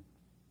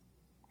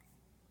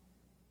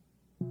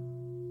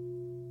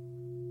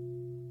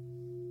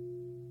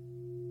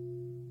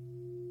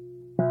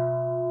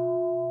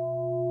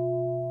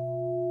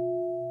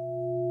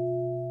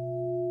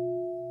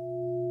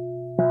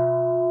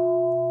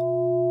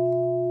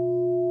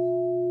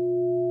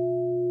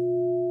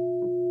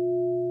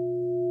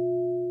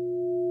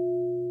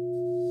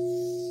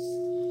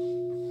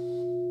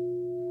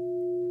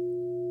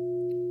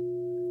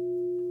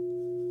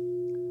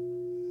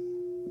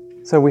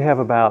 So we have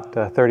about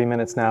 30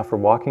 minutes now for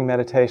walking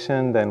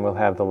meditation, then we'll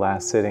have the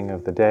last sitting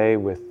of the day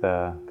with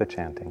the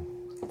chanting.